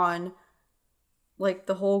up on, like,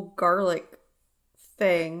 the whole garlic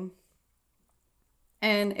thing,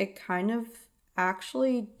 and it kind of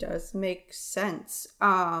actually does make sense.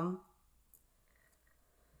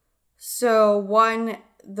 So one,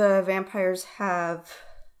 the vampires have,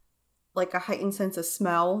 like, a heightened sense of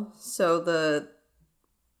smell, so so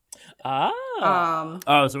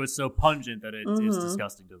it's so pungent that it's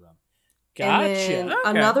disgusting to them. Gotcha. And then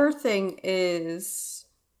another thing is,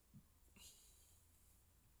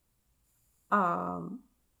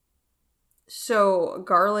 so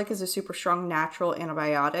garlic is a super strong natural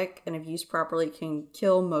antibiotic, and if used properly can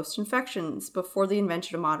kill most infections. Before the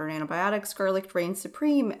invention of modern antibiotics, garlic reigned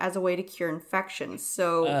supreme as a way to cure infections.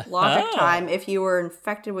 So logic time, if you were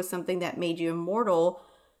infected with something that made you immortal,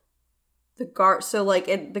 the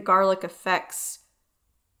garlic affects,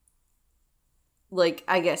 like,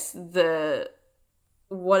 I guess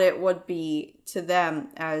what it would be to them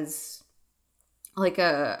as, like,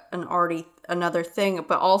 another thing.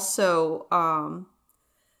 But also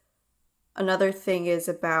another thing is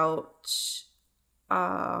about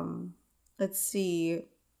let's see,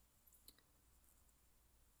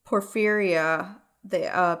 porphyria.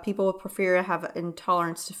 The people with porphyria have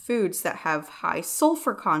intolerance to foods that have high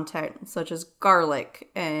sulfur content, such as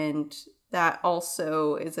garlic, and that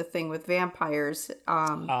also is a thing with vampires.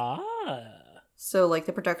 So, like,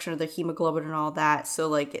 the production of the hemoglobin and all that. So,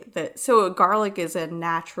 like, so garlic is a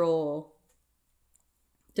natural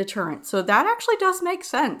deterrent. So that actually does make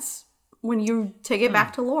sense when you take it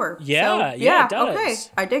back to lore. Yeah, so, it does. Okay,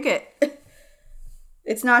 I dig it.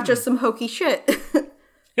 It's not just some hokey shit.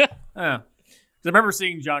 Yeah. I remember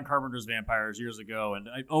seeing John Carpenter's Vampires years ago, and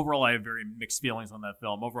overall I have very mixed feelings on that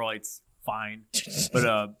film. Overall, it's fine.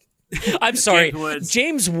 But I'm sorry.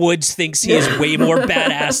 James Woods thinks he is way more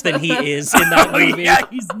badass than he is in that movie. Yeah,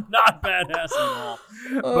 he's not badass at all.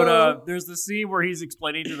 But there's the scene where he's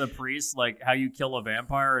explaining to the priest, like, how you kill a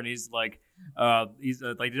vampire, and he's like,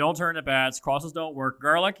 they don't turn to bats, crosses don't work.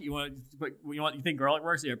 Garlic, you think garlic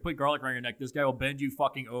works? Yeah, put garlic around your neck. This guy will bend you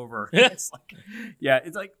fucking over. It's like, yeah,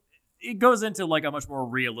 it's like, it goes into, like, a much more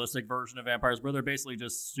realistic version of vampires where they're basically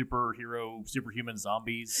just superhuman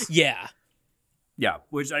zombies. Yeah. Yeah,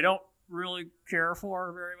 which I don't really care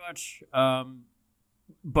for very much.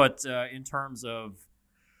 But in terms of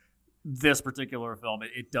this particular film,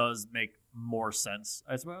 it does make more sense,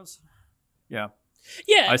 I suppose. Yeah.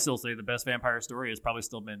 Yeah. I still say the best vampire story is probably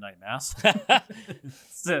still Midnight Mass.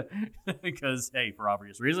 Because, hey, for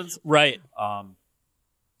obvious reasons. Right.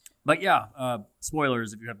 But yeah,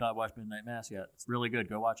 spoilers if you have not watched Midnight Mass yet. It's really good.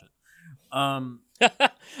 Go watch it.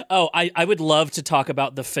 Oh, I would love to talk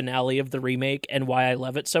about the finale of the remake and why I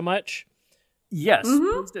love it so much. Yes,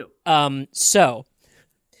 Mhm. please do. So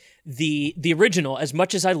the original, as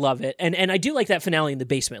much as I love it, and I do like that finale in the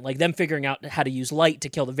basement, like them figuring out how to use light to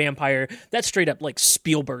kill the vampire. That's straight up like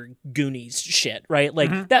Spielberg Goonies shit, right?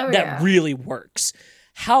 Like that yeah. really works.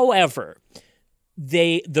 However,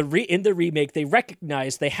 in the remake they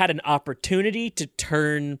recognized they had an opportunity to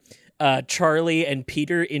turn Charlie and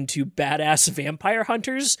Peter into badass vampire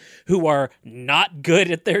hunters who are not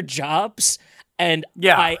good at their jobs, and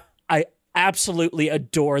Yeah. I absolutely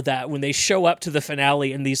adore that when they show up to the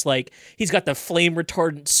finale and these like he's got the flame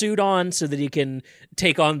retardant suit on so that he can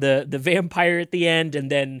take on the vampire at the end, and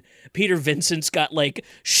then Peter Vincent's got like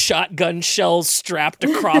shotgun shells strapped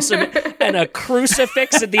across him and a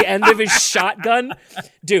crucifix at the end of his shotgun.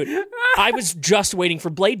 Dude, I was just waiting for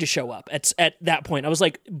Blade to show up at that point. I was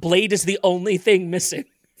like, Blade is the only thing missing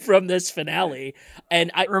from this finale, and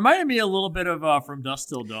It reminded me a little bit of From Dusk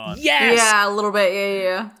Till Dawn. yes, Yeah, a little bit.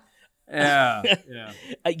 Yeah.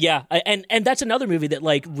 Yeah. And that's another movie that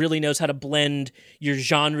like really knows how to blend your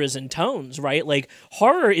genres and tones, right? Like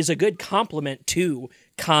horror is a good complement to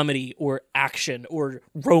comedy or action or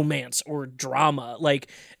romance or drama. Like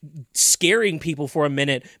scaring people for a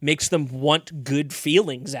minute makes them want good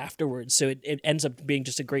feelings afterwards, so it ends up being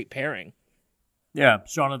just a great pairing. Yeah,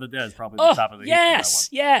 Shaun of the Dead is probably the Oh, top of the heap yes,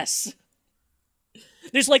 yes.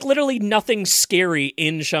 There's like literally nothing scary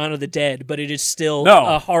in Shaun of the Dead, but it is still No.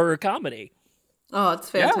 a horror comedy. Oh, it's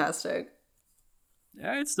fantastic. for that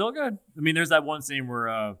one. Yeah, it's still good. I mean, there's that one scene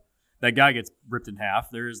where that guy gets ripped in half.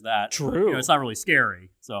 There's that. True. You know, it's not really scary.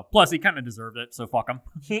 So plus he kind of deserved it. So fuck him.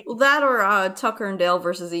 Well, that or Tucker and Dale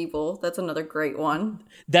versus Evil. That's another great one.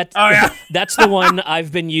 That Oh, yeah. that's the one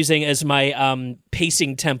I've been using as my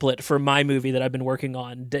pacing template for my movie that I've been working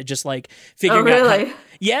on. Just like figuring Oh, out. really?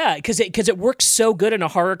 Yeah, because it works so good in a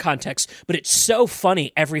horror context, but it's so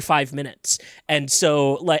funny every 5 minutes, and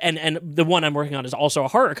so like and the one I'm working on is also a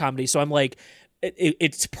horror comedy. So I'm like.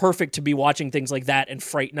 It's perfect to be watching things like that and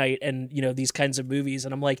Fright Night and, you know, these kinds of movies.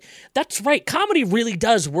 And I'm like, that's right. Comedy really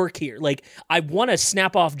does work here. Like, I want to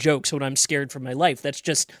snap off jokes when I'm scared for my life. That's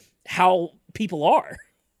just how people are.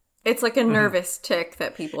 It's like a nervous tick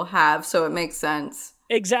that people have, so it makes sense.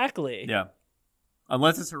 Exactly. Yeah.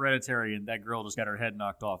 Unless it's Hereditary and that girl just got her head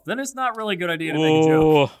knocked off, then it's not really a good idea to make a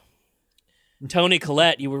joke. Tony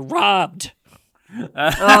Collette, you were robbed. Oh,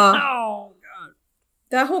 God.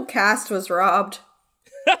 That whole cast was robbed.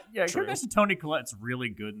 Yeah, Kirk Tony Collette's really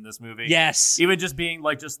good in this movie. Yes. Even just being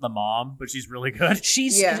like just the mom, but she's really good.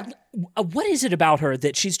 She's Yeah. What is it about her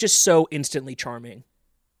that she's just so instantly charming?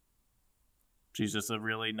 She's just a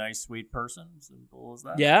really nice, sweet person. Simple as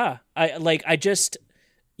that. Yeah.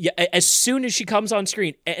 As soon as she comes on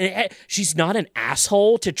screen, she's not an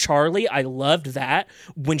asshole to Charlie. I loved that.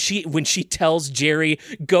 When she tells Jerry,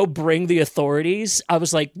 go bring the authorities, I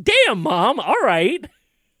was like, damn, Mom, all right.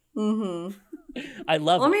 Mm-hmm. I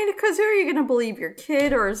love Well, I it. mean, because who are you going to believe, your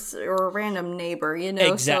kid or a random neighbor, you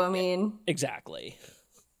know? So, I mean... Exactly.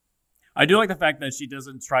 I do like the fact that she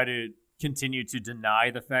doesn't try to continue to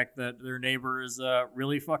deny the fact that their neighbor is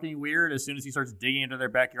really fucking weird as soon as he starts digging into their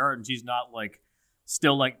backyard, and she's not like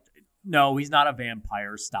still like, no, he's not a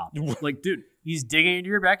vampire, stop it. Like, dude, he's digging into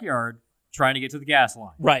your backyard trying to get to the gas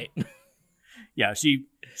line. Right. Yeah, she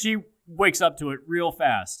wakes up to it real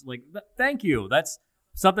fast. Like, thank you. That's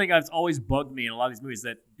something that's always bugged me in a lot of these movies,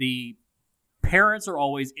 that the parents are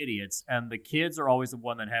always idiots and the kids are always the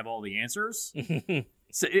one that have all the answers.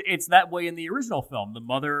 So it's that way in the original film. The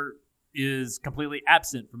mother is completely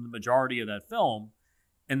absent from the majority of that film,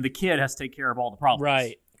 and the kid has to take care of all the problems.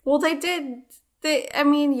 Right. Well, I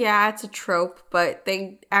mean, yeah, it's a trope, but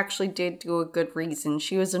they actually did do a good reason.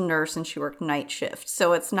 She was a nurse and she worked night shift.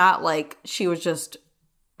 So it's not like she was just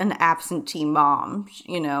an absentee mom,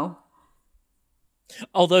 you know?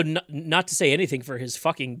 Although, not to say anything for his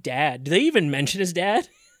fucking dad. Do they even mention his dad?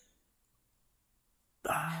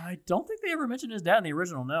 I don't think they ever mentioned his dad in the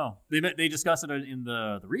original, no. They discussed it in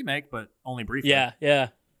the remake, but only briefly. Yeah, yeah.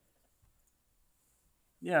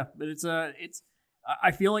 Yeah, but it's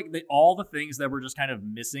I feel like all the things that were just kind of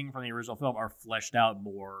missing from the original film are fleshed out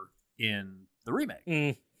more in the remake.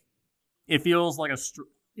 Mm. It feels like a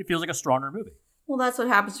stronger movie. Well, that's what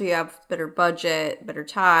happens when you have better budget, better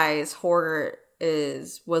ties. Horror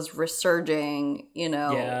was resurging, you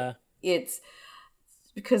know. Yeah. It's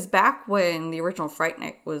because back when the original Fright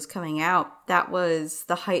Night was coming out, that was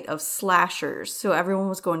the height of slashers. So everyone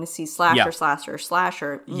was going to see slasher, Yeah. slasher,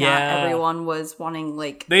 slasher. Yeah. Not everyone was wanting,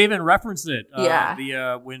 like... They even referenced it.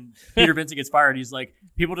 Yeah. When Peter Vincent gets fired, he's like,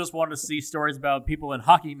 people just want to see stories about people in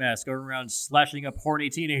hockey masks going around slashing up horny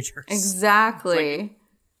teenagers. Exactly.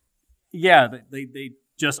 Yeah, they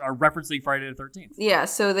just are referencing Friday the 13th. Yeah,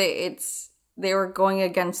 so they were going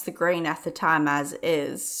against the grain at the time as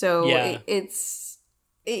is. So Yeah.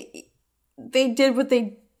 they did what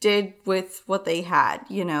they did with what they had,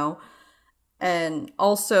 you know? And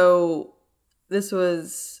also, this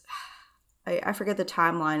was, I forget the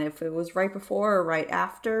timeline, if it was right before or right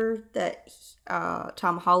after that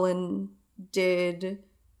Tom Holland did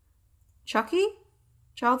Chucky?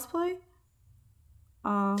 Child's Play?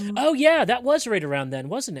 Oh yeah, that was right around then,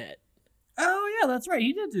 wasn't it? Oh, yeah, that's right.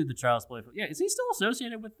 He did do the Child's Play. Yeah, is he still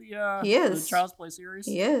associated with the He is. the Child's Play series?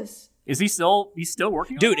 He is. Is he still? He's still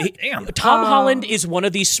working Dude, on that? Damn. Tom Holland is one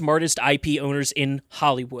of the smartest IP owners in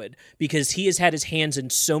Hollywood because he has had his hands in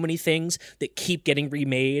so many things that keep getting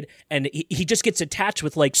remade, and he just gets attached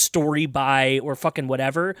with like story by or fucking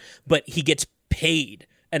whatever, but he gets paid,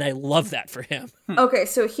 and I love that for him. Okay,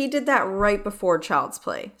 so he did that right before Child's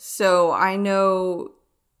Play. So I know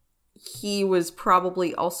he was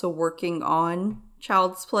probably also working on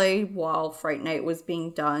Child's Play while Fright Night was being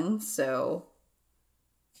done, so...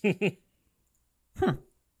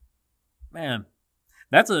 Man,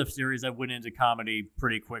 that's a series that went into comedy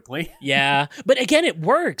pretty quickly. Yeah, but again, it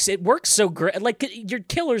works. It works so great. Like your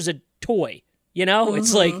killer's a toy, you know?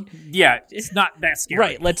 It's like, Yeah, it's not that scary.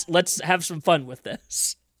 right, let's have some fun with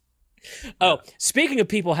this. Oh, speaking of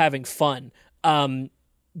people having fun,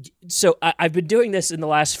 so I've been doing this in the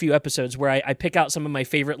last few episodes where I pick out some of my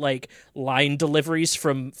favorite like line deliveries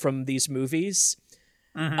from these movies.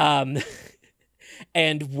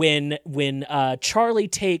 And when Charlie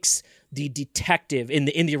takes the detective in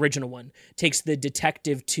the original one, takes the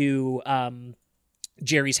detective to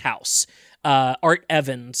Jerry's house. Art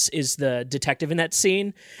Evans is the detective in that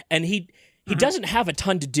scene, and he doesn't have a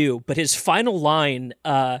ton to do, but his final line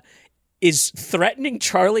is threatening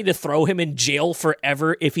Charlie to throw him in jail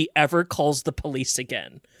forever if he ever calls the police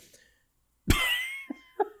again.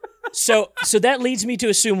 So that leads me to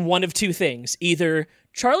assume one of two things. Either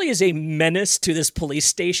Charlie is a menace to this police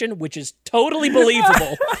station, which is totally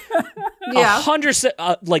believable. Yeah.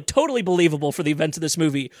 100%, like totally believable for the events of this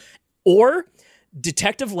movie. Or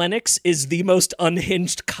Detective Lennox is the most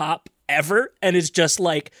unhinged cop ever and is just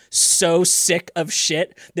like so sick of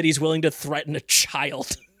shit that he's willing to threaten a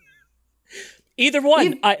child. Either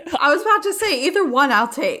one. I was about to say, either one I'll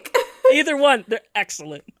take. Either one. They're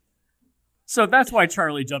excellent. So that's why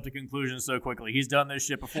Charlie jumped to conclusions so quickly. He's done this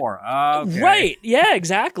shit before. Okay. Right. Yeah,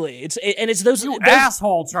 exactly. It's those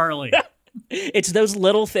asshole, Charlie. It's those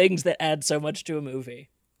little things that add so much to a movie.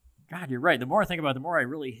 God, you're right. The more I think about it, the more I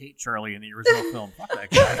really hate Charlie in the original film. Fuck that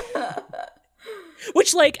guy.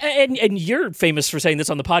 Which, like, and you're famous for saying this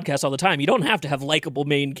on the podcast all the time. You don't have to have likable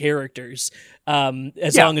main characters,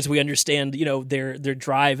 as long as we understand, you know, their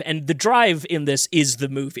drive. And the drive in this is the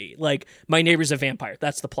movie. Like, My Neighbor's a Vampire.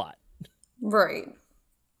 That's the plot. Right.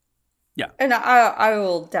 Yeah. And I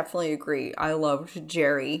will definitely agree. I loved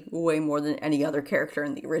Jerry way more than any other character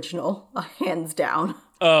in the original, hands down.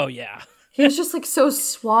 Oh, yeah. He was just like so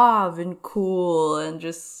suave and cool and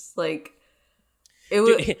just like it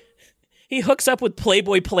was. Dude, he hooks up with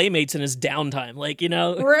Playboy Playmates in his downtime, like, you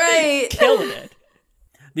know, Right. killing it.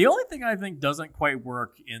 The only thing I think doesn't quite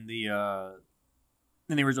work in the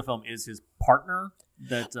original film is his partner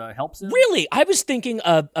that helps him. Really? I was thinking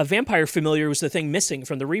a vampire familiar was the thing missing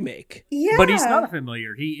from the remake. Yeah. But he's not a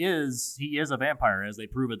familiar. He is a vampire, as they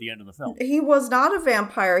prove at the end of the film. He was not a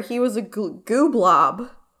vampire. He was a goo blob.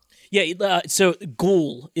 Yeah, so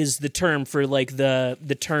ghoul is the term for like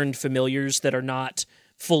the turned familiars that are not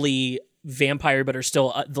fully vampire but are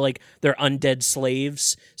still like they're undead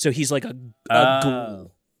slaves. So he's like a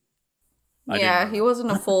ghoul. Yeah, he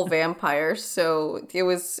wasn't a full vampire, so it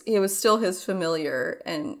was still his familiar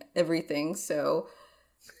and everything. So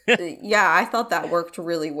yeah, I thought that worked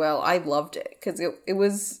really well. I loved it because it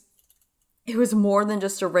was more than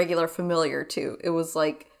just a regular familiar too. It was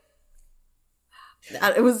like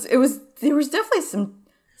there was definitely some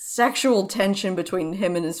sexual tension between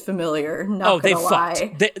him and his familiar. Not they gonna lie.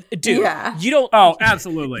 fucked. Dude, Yeah. you don't. Oh,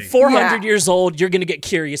 absolutely. 400 years old, you're gonna get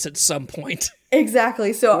curious at some point.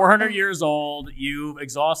 Exactly. So 400 years old, you've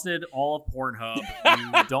exhausted all of Pornhub.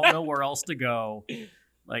 You don't know where else to go.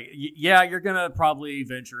 Like, yeah, you're gonna probably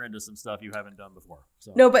venture into some stuff you haven't done before.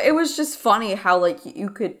 So. No, but it was just funny how like you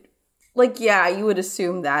could, like, yeah, you would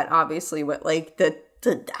assume that obviously, but like the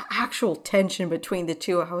the actual tension between the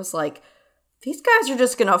two, I was like, these guys are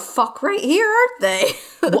just gonna fuck right here, aren't they?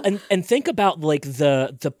 Well, and think about like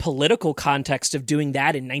the political context of doing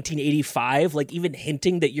that in 1985, like even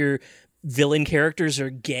hinting that your villain characters are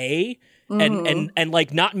gay. And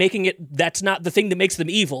like not making it, that's not the thing that makes them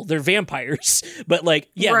evil. They're vampires. But like,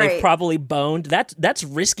 yeah, Right. they've probably boned. That's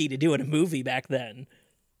risky to do in a movie back then.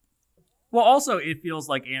 Well, also, it feels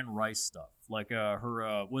like Anne Rice stuff. Like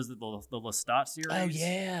her, was it the Lestat series? Oh,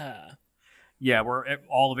 yeah. Yeah, where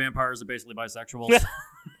all the vampires are basically bisexual.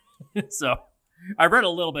 So I read a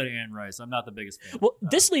little bit of Anne Rice. I'm not the biggest fan. Well,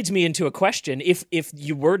 this leads me into a question. If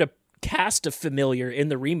you were to cast a familiar in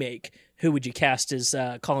the remake, who would you cast as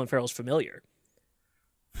Colin Farrell's familiar?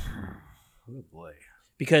 Oh, boy.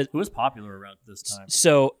 Because Who was popular around this time?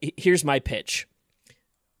 so here's my pitch.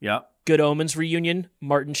 Yeah. Good Omens reunion,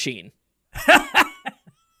 Martin Sheen.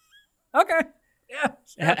 Okay.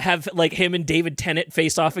 Yeah. Have like him and David Tennant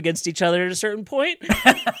face off against each other at a certain point.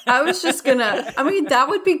 I was just gonna, I mean, that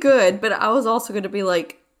would be good, but I was also gonna be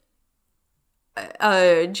like,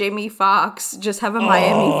 Jamie Foxx, just have a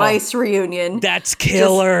Miami Vice reunion. That's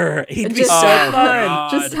killer. He'd be just- so Oh, fun.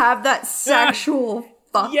 God. Just have that sexual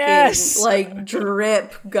fucking Yes! like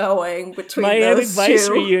drip going between Miami those Vice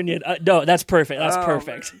two. reunion. No, that's perfect. That's Oh,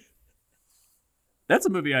 perfect. man. That's a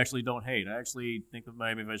movie I actually don't hate. I actually think the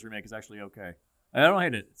Miami Vice remake is actually okay. I don't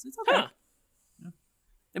hate it. It's okay. Huh. Yeah.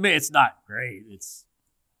 I mean, it's not great. It's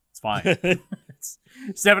fine.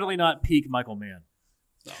 it's definitely not peak Michael Mann.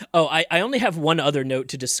 Oh, I only have one other note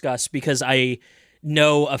to discuss because I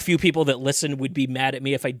know a few people that listen would be mad at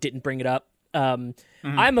me if I didn't bring it up. I'm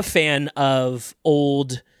a fan of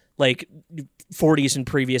old, like 40s and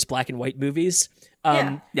previous black and white movies.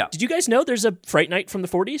 Yeah. Did you guys know there's a Fright Night from the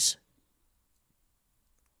 40s?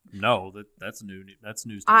 No, that's new. That's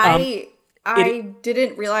news. To me. I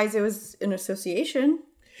didn't realize it was an association.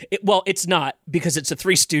 Well, it's not because it's a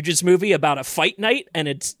Three Stooges movie about a fight night and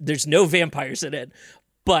there's no vampires in it.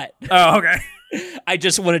 But Oh, okay. I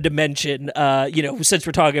just wanted to mention, since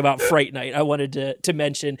we're talking about Fright Night, I wanted to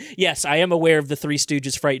mention, yes, I am aware of the Three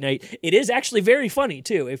Stooges Fright Night. It is actually very funny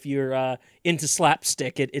too. If you're into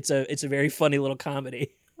slapstick, it's a very funny little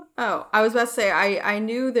comedy. Oh, I was about to say, I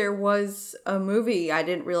knew there was a movie. I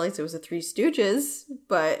didn't realize it was a Three Stooges,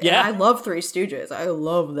 but Yeah. and I love Three Stooges. I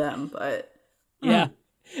love them, but Yeah,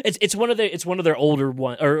 it's one of their older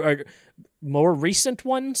one or more recent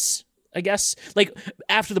ones, I guess. Like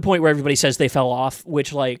after the point where everybody says they fell off,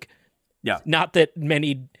 which not that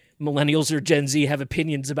many millennials or Gen Z have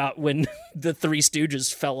opinions about when the Three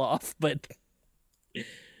Stooges fell off, but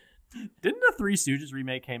Didn't the Three Stooges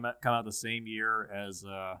remake come out the same year as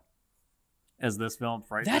this film,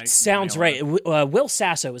 Fright Night? that sounds right. Will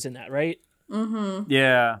Sasso was in that, right?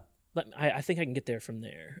 Yeah. I think I can get there from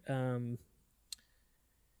there.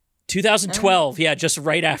 2012, yeah, just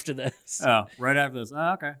right after this. Oh, right after this.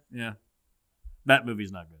 Oh, okay. Yeah. That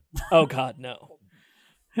movie's not good. Oh God, no.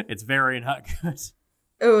 It's very not good.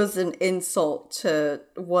 it was an insult to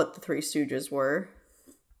what the Three Stooges were.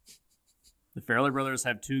 The Farrelly Brothers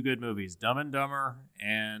have two good movies, Dumb and Dumber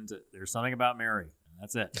and There's Something About Mary.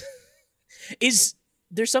 That's it. Is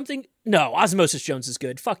there something? No, Osmosis Jones is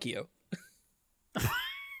good. Fuck you. Fuck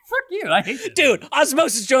you. I hate this. Dude,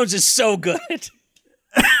 Osmosis Jones is so good.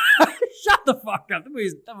 Shut the fuck up.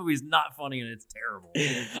 That movie's not funny and it's terrible.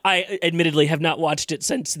 I admittedly have not watched it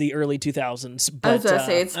since the early 2000s. But, I was going to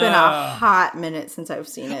say, it's been a hot minute since I've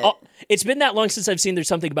seen it. it's been that long since I've seen There's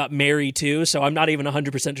Something About Mary, too, so I'm not even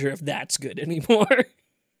 100% sure if that's good anymore.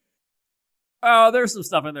 Oh, there's some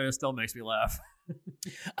stuff in there that still makes me laugh.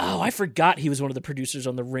 Oh, I forgot he was one of the producers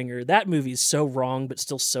on The Ringer. That movie is so wrong, but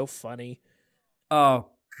still so funny. Oh,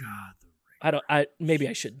 God. Maybe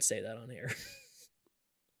I shouldn't say that on air.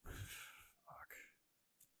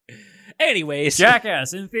 Anyways.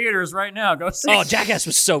 Jackass in theaters right now. Go see Oh, Jackass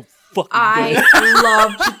was so fucking good. I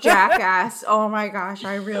loved Jackass. Oh my gosh,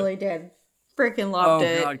 I really did. Freaking loved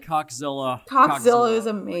it. Oh, God. Cockzilla. Cockzilla is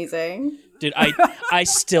amazing. Dude, I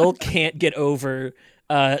still can't get over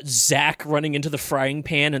Zach running into the frying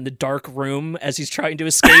pan in the dark room as he's trying to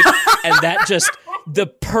escape, and that just the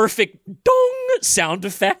perfect dong sound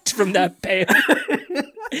effect from that pan.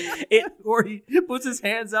 Or he puts his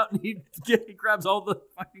hands out and he grabs all the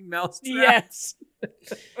fucking mouse traps. Yes.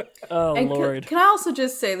 Oh, And Lord. can I also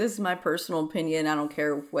just say, this is my personal opinion, I don't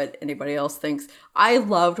care what anybody else thinks. I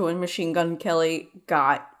loved when Machine Gun Kelly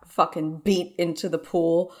got fucking beat into the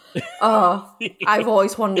pool. I've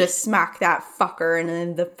always wanted to smack that fucker, and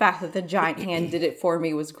then the fact that the giant hand did it for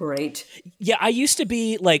me was great. Yeah, I used to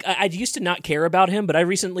be like, I used to not care about him, but I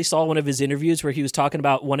recently saw one of his interviews where he was talking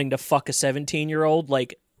about wanting to fuck a 17-year-old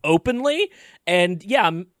like openly. And yeah,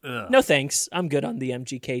 Ugh. no thanks. I'm good on the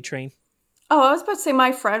MGK train. Oh, I was about to say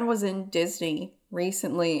my friend was in Disney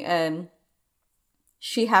recently and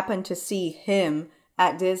she happened to see him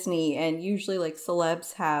at Disney, and usually like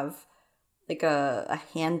celebs have like a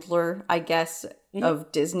handler, I guess,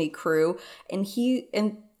 of Disney crew, and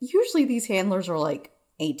usually these handlers are like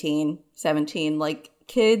 18, 17, like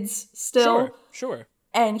kids still. Sure.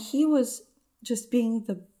 And he was just being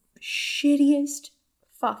the shittiest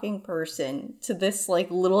fucking person to this like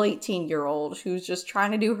little 18-year-old who's just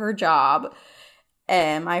trying to do her job.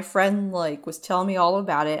 And my friend like was telling me all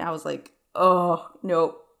about it. I was like, oh,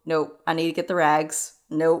 nope. I need to get the rags.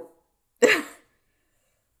 Nope.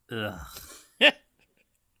 Ugh.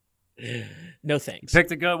 No thanks.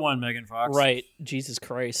 Picked a good one, Megan Fox. Right. Jesus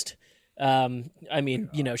Christ. I mean,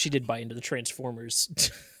 she did buy into the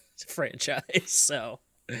Transformers franchise, so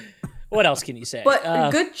what else can you say? But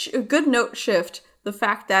a good note shift. The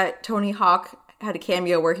fact that Tony Hawk had a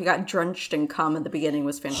cameo where he got drenched in cum at the beginning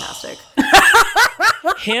was fantastic.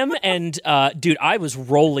 Him and dude, I was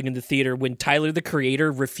rolling in the theater when Tyler the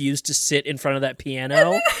Creator refused to sit in front of that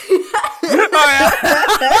piano.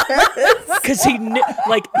 Because he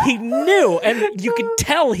knew, and you could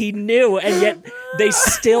tell he knew, and yet they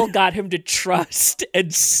still got him to trust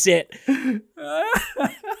and sit. And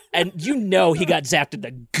he got zapped in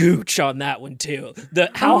the gooch on that one too.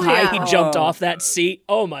 How high he jumped off that seat.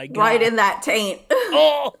 Oh my god! Right in that taint.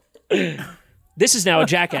 Oh. This is now a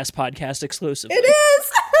Jackass podcast exclusively. It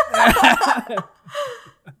is.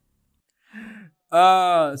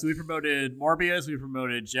 So we promoted Morbius, we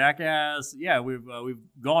promoted Jackass. Yeah, we've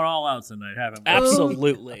gone all out tonight, haven't we?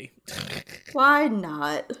 Absolutely. Why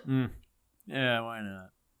not? Yeah, why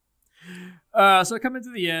not? So coming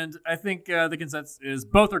to the end, I think the consensus is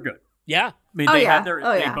both are good. Yeah. I mean, they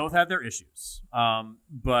both had their issues.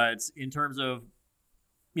 But in terms of,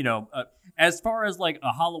 as far as like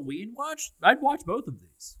a Halloween watch, I'd watch both of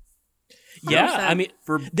these. Yeah, 100%. I mean,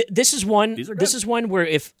 this is one. This is one where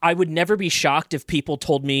if I would never be shocked if people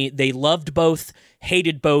told me they loved both,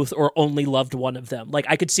 hated both, or only loved one of them. Like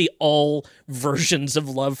I could see all versions of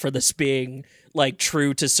love for this being like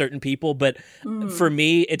true to certain people, but for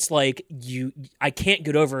me, it's like I can't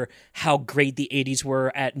get over how great the '80s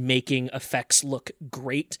were at making effects look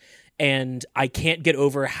great, and I can't get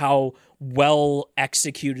over how well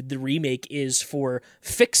executed the remake is for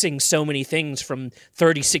fixing so many things from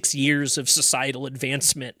 36 years of societal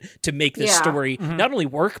advancement to make this story not only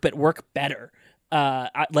work but work better.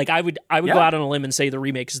 I would go out on a limb and say the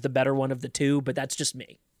remake is the better one of the two, but that's just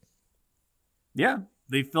me. Yeah,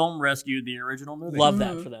 they film rescued the original movie. Love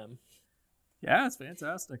that for them. Yeah, it's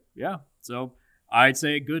fantastic. Yeah, so I'd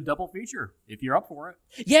say a good double feature if you're up for it.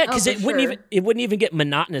 Yeah, because it wouldn't even get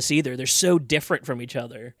monotonous either. They're so different from each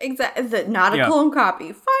other. Exactly, not a clone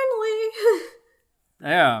copy. Finally.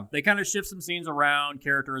 Yeah, they kind of shift some scenes around.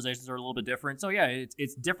 Characterizations are a little bit different. So yeah,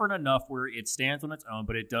 it's different enough where it stands on its own,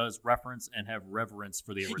 but it does reference and have reverence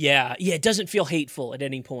for the original. Yeah, it doesn't feel hateful at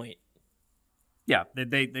any point. Yeah,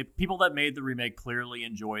 they people that made the remake clearly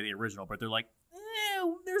enjoy the original, but they're like,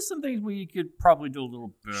 there's some things we could probably do a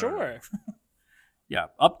little better. Sure. Yeah,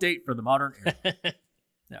 update for the modern era.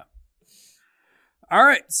 Yeah. All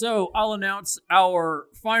right, so I'll announce our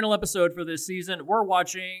final episode for this season. We're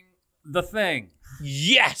watching The Thing.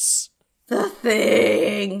 Yes! The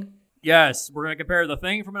Thing. Yes, we're going to compare The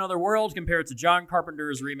Thing from Another World compared to John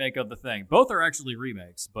Carpenter's remake of The Thing. Both are actually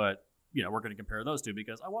remakes, but we're going to compare those two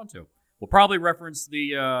because I want to. We'll probably reference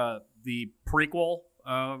the prequel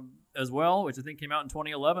as well, which I think came out in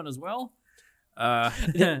 2011 as well. I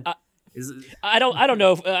don't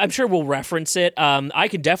know. I'm sure we'll reference it. I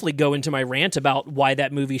could definitely go into my rant about why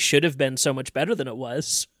that movie should have been so much better than it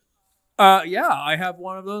was. Yeah, I have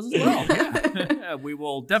one of those as well. Yeah. We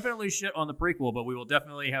will definitely shit on the prequel, but we will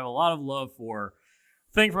definitely have a lot of love for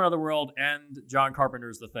Thing from Another World and John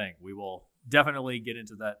Carpenter's The Thing. We will definitely get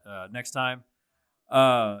into that next time.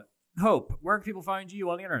 Hope, where can people find you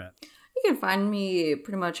on the internet? You can find me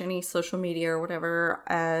pretty much any social media or whatever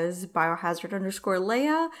as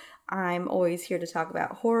biohazard_Leia. I'm always here to talk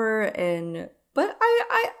about horror, but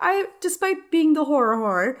I despite being the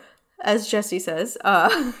horror, as Jesse says,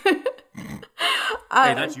 hey,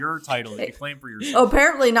 that's your title that you claim for yourself.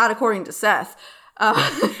 Apparently not according to Seth. Well,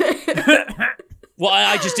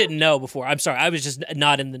 I just didn't know before. I'm sorry. I was just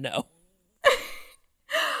not in the know.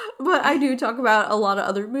 But I do talk about a lot of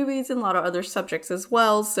other movies and a lot of other subjects as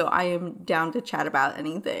well, so I am down to chat about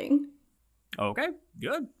anything. Okay,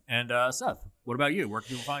 good. And Seth? what about you? Where can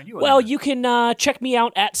people find you? Well, you can check me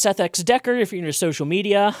out at Seth X. Decker if you're into social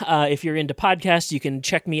media. If you're into podcasts, you can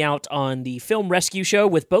check me out on the Film Rescue Show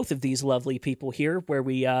with both of these lovely people here, where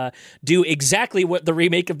we do exactly what the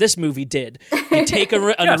remake of this movie did. You take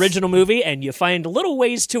an original movie and you find little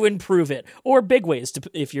ways to improve it, or big ways to,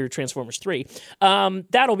 if you're Transformers 3.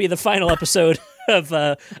 That'll be the final episode of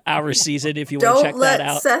our season if you want to check that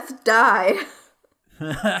out. Don't let Seth die.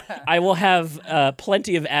 I will have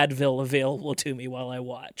plenty of Advil available to me while I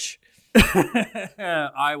watch.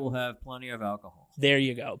 I will have plenty of alcohol. There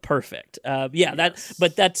you go. Perfect.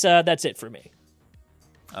 But that's it for me.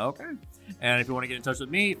 Okay. And if you want to get in touch with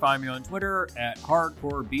me, find me on Twitter at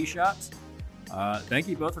HardcoreBshots. Thank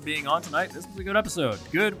you both for being on tonight. This was a good episode.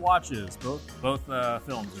 Good watches. Both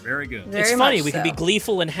films are very good. Very it's funny. much We can so. be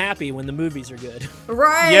gleeful and happy when the movies are good.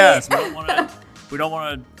 Right. Yes. We don't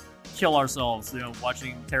want to kill ourselves,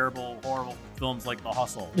 watching terrible, horrible films like The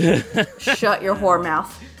Hustle. Shut your whore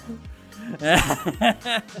mouth.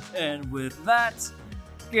 And with that,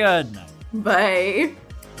 good night. Bye.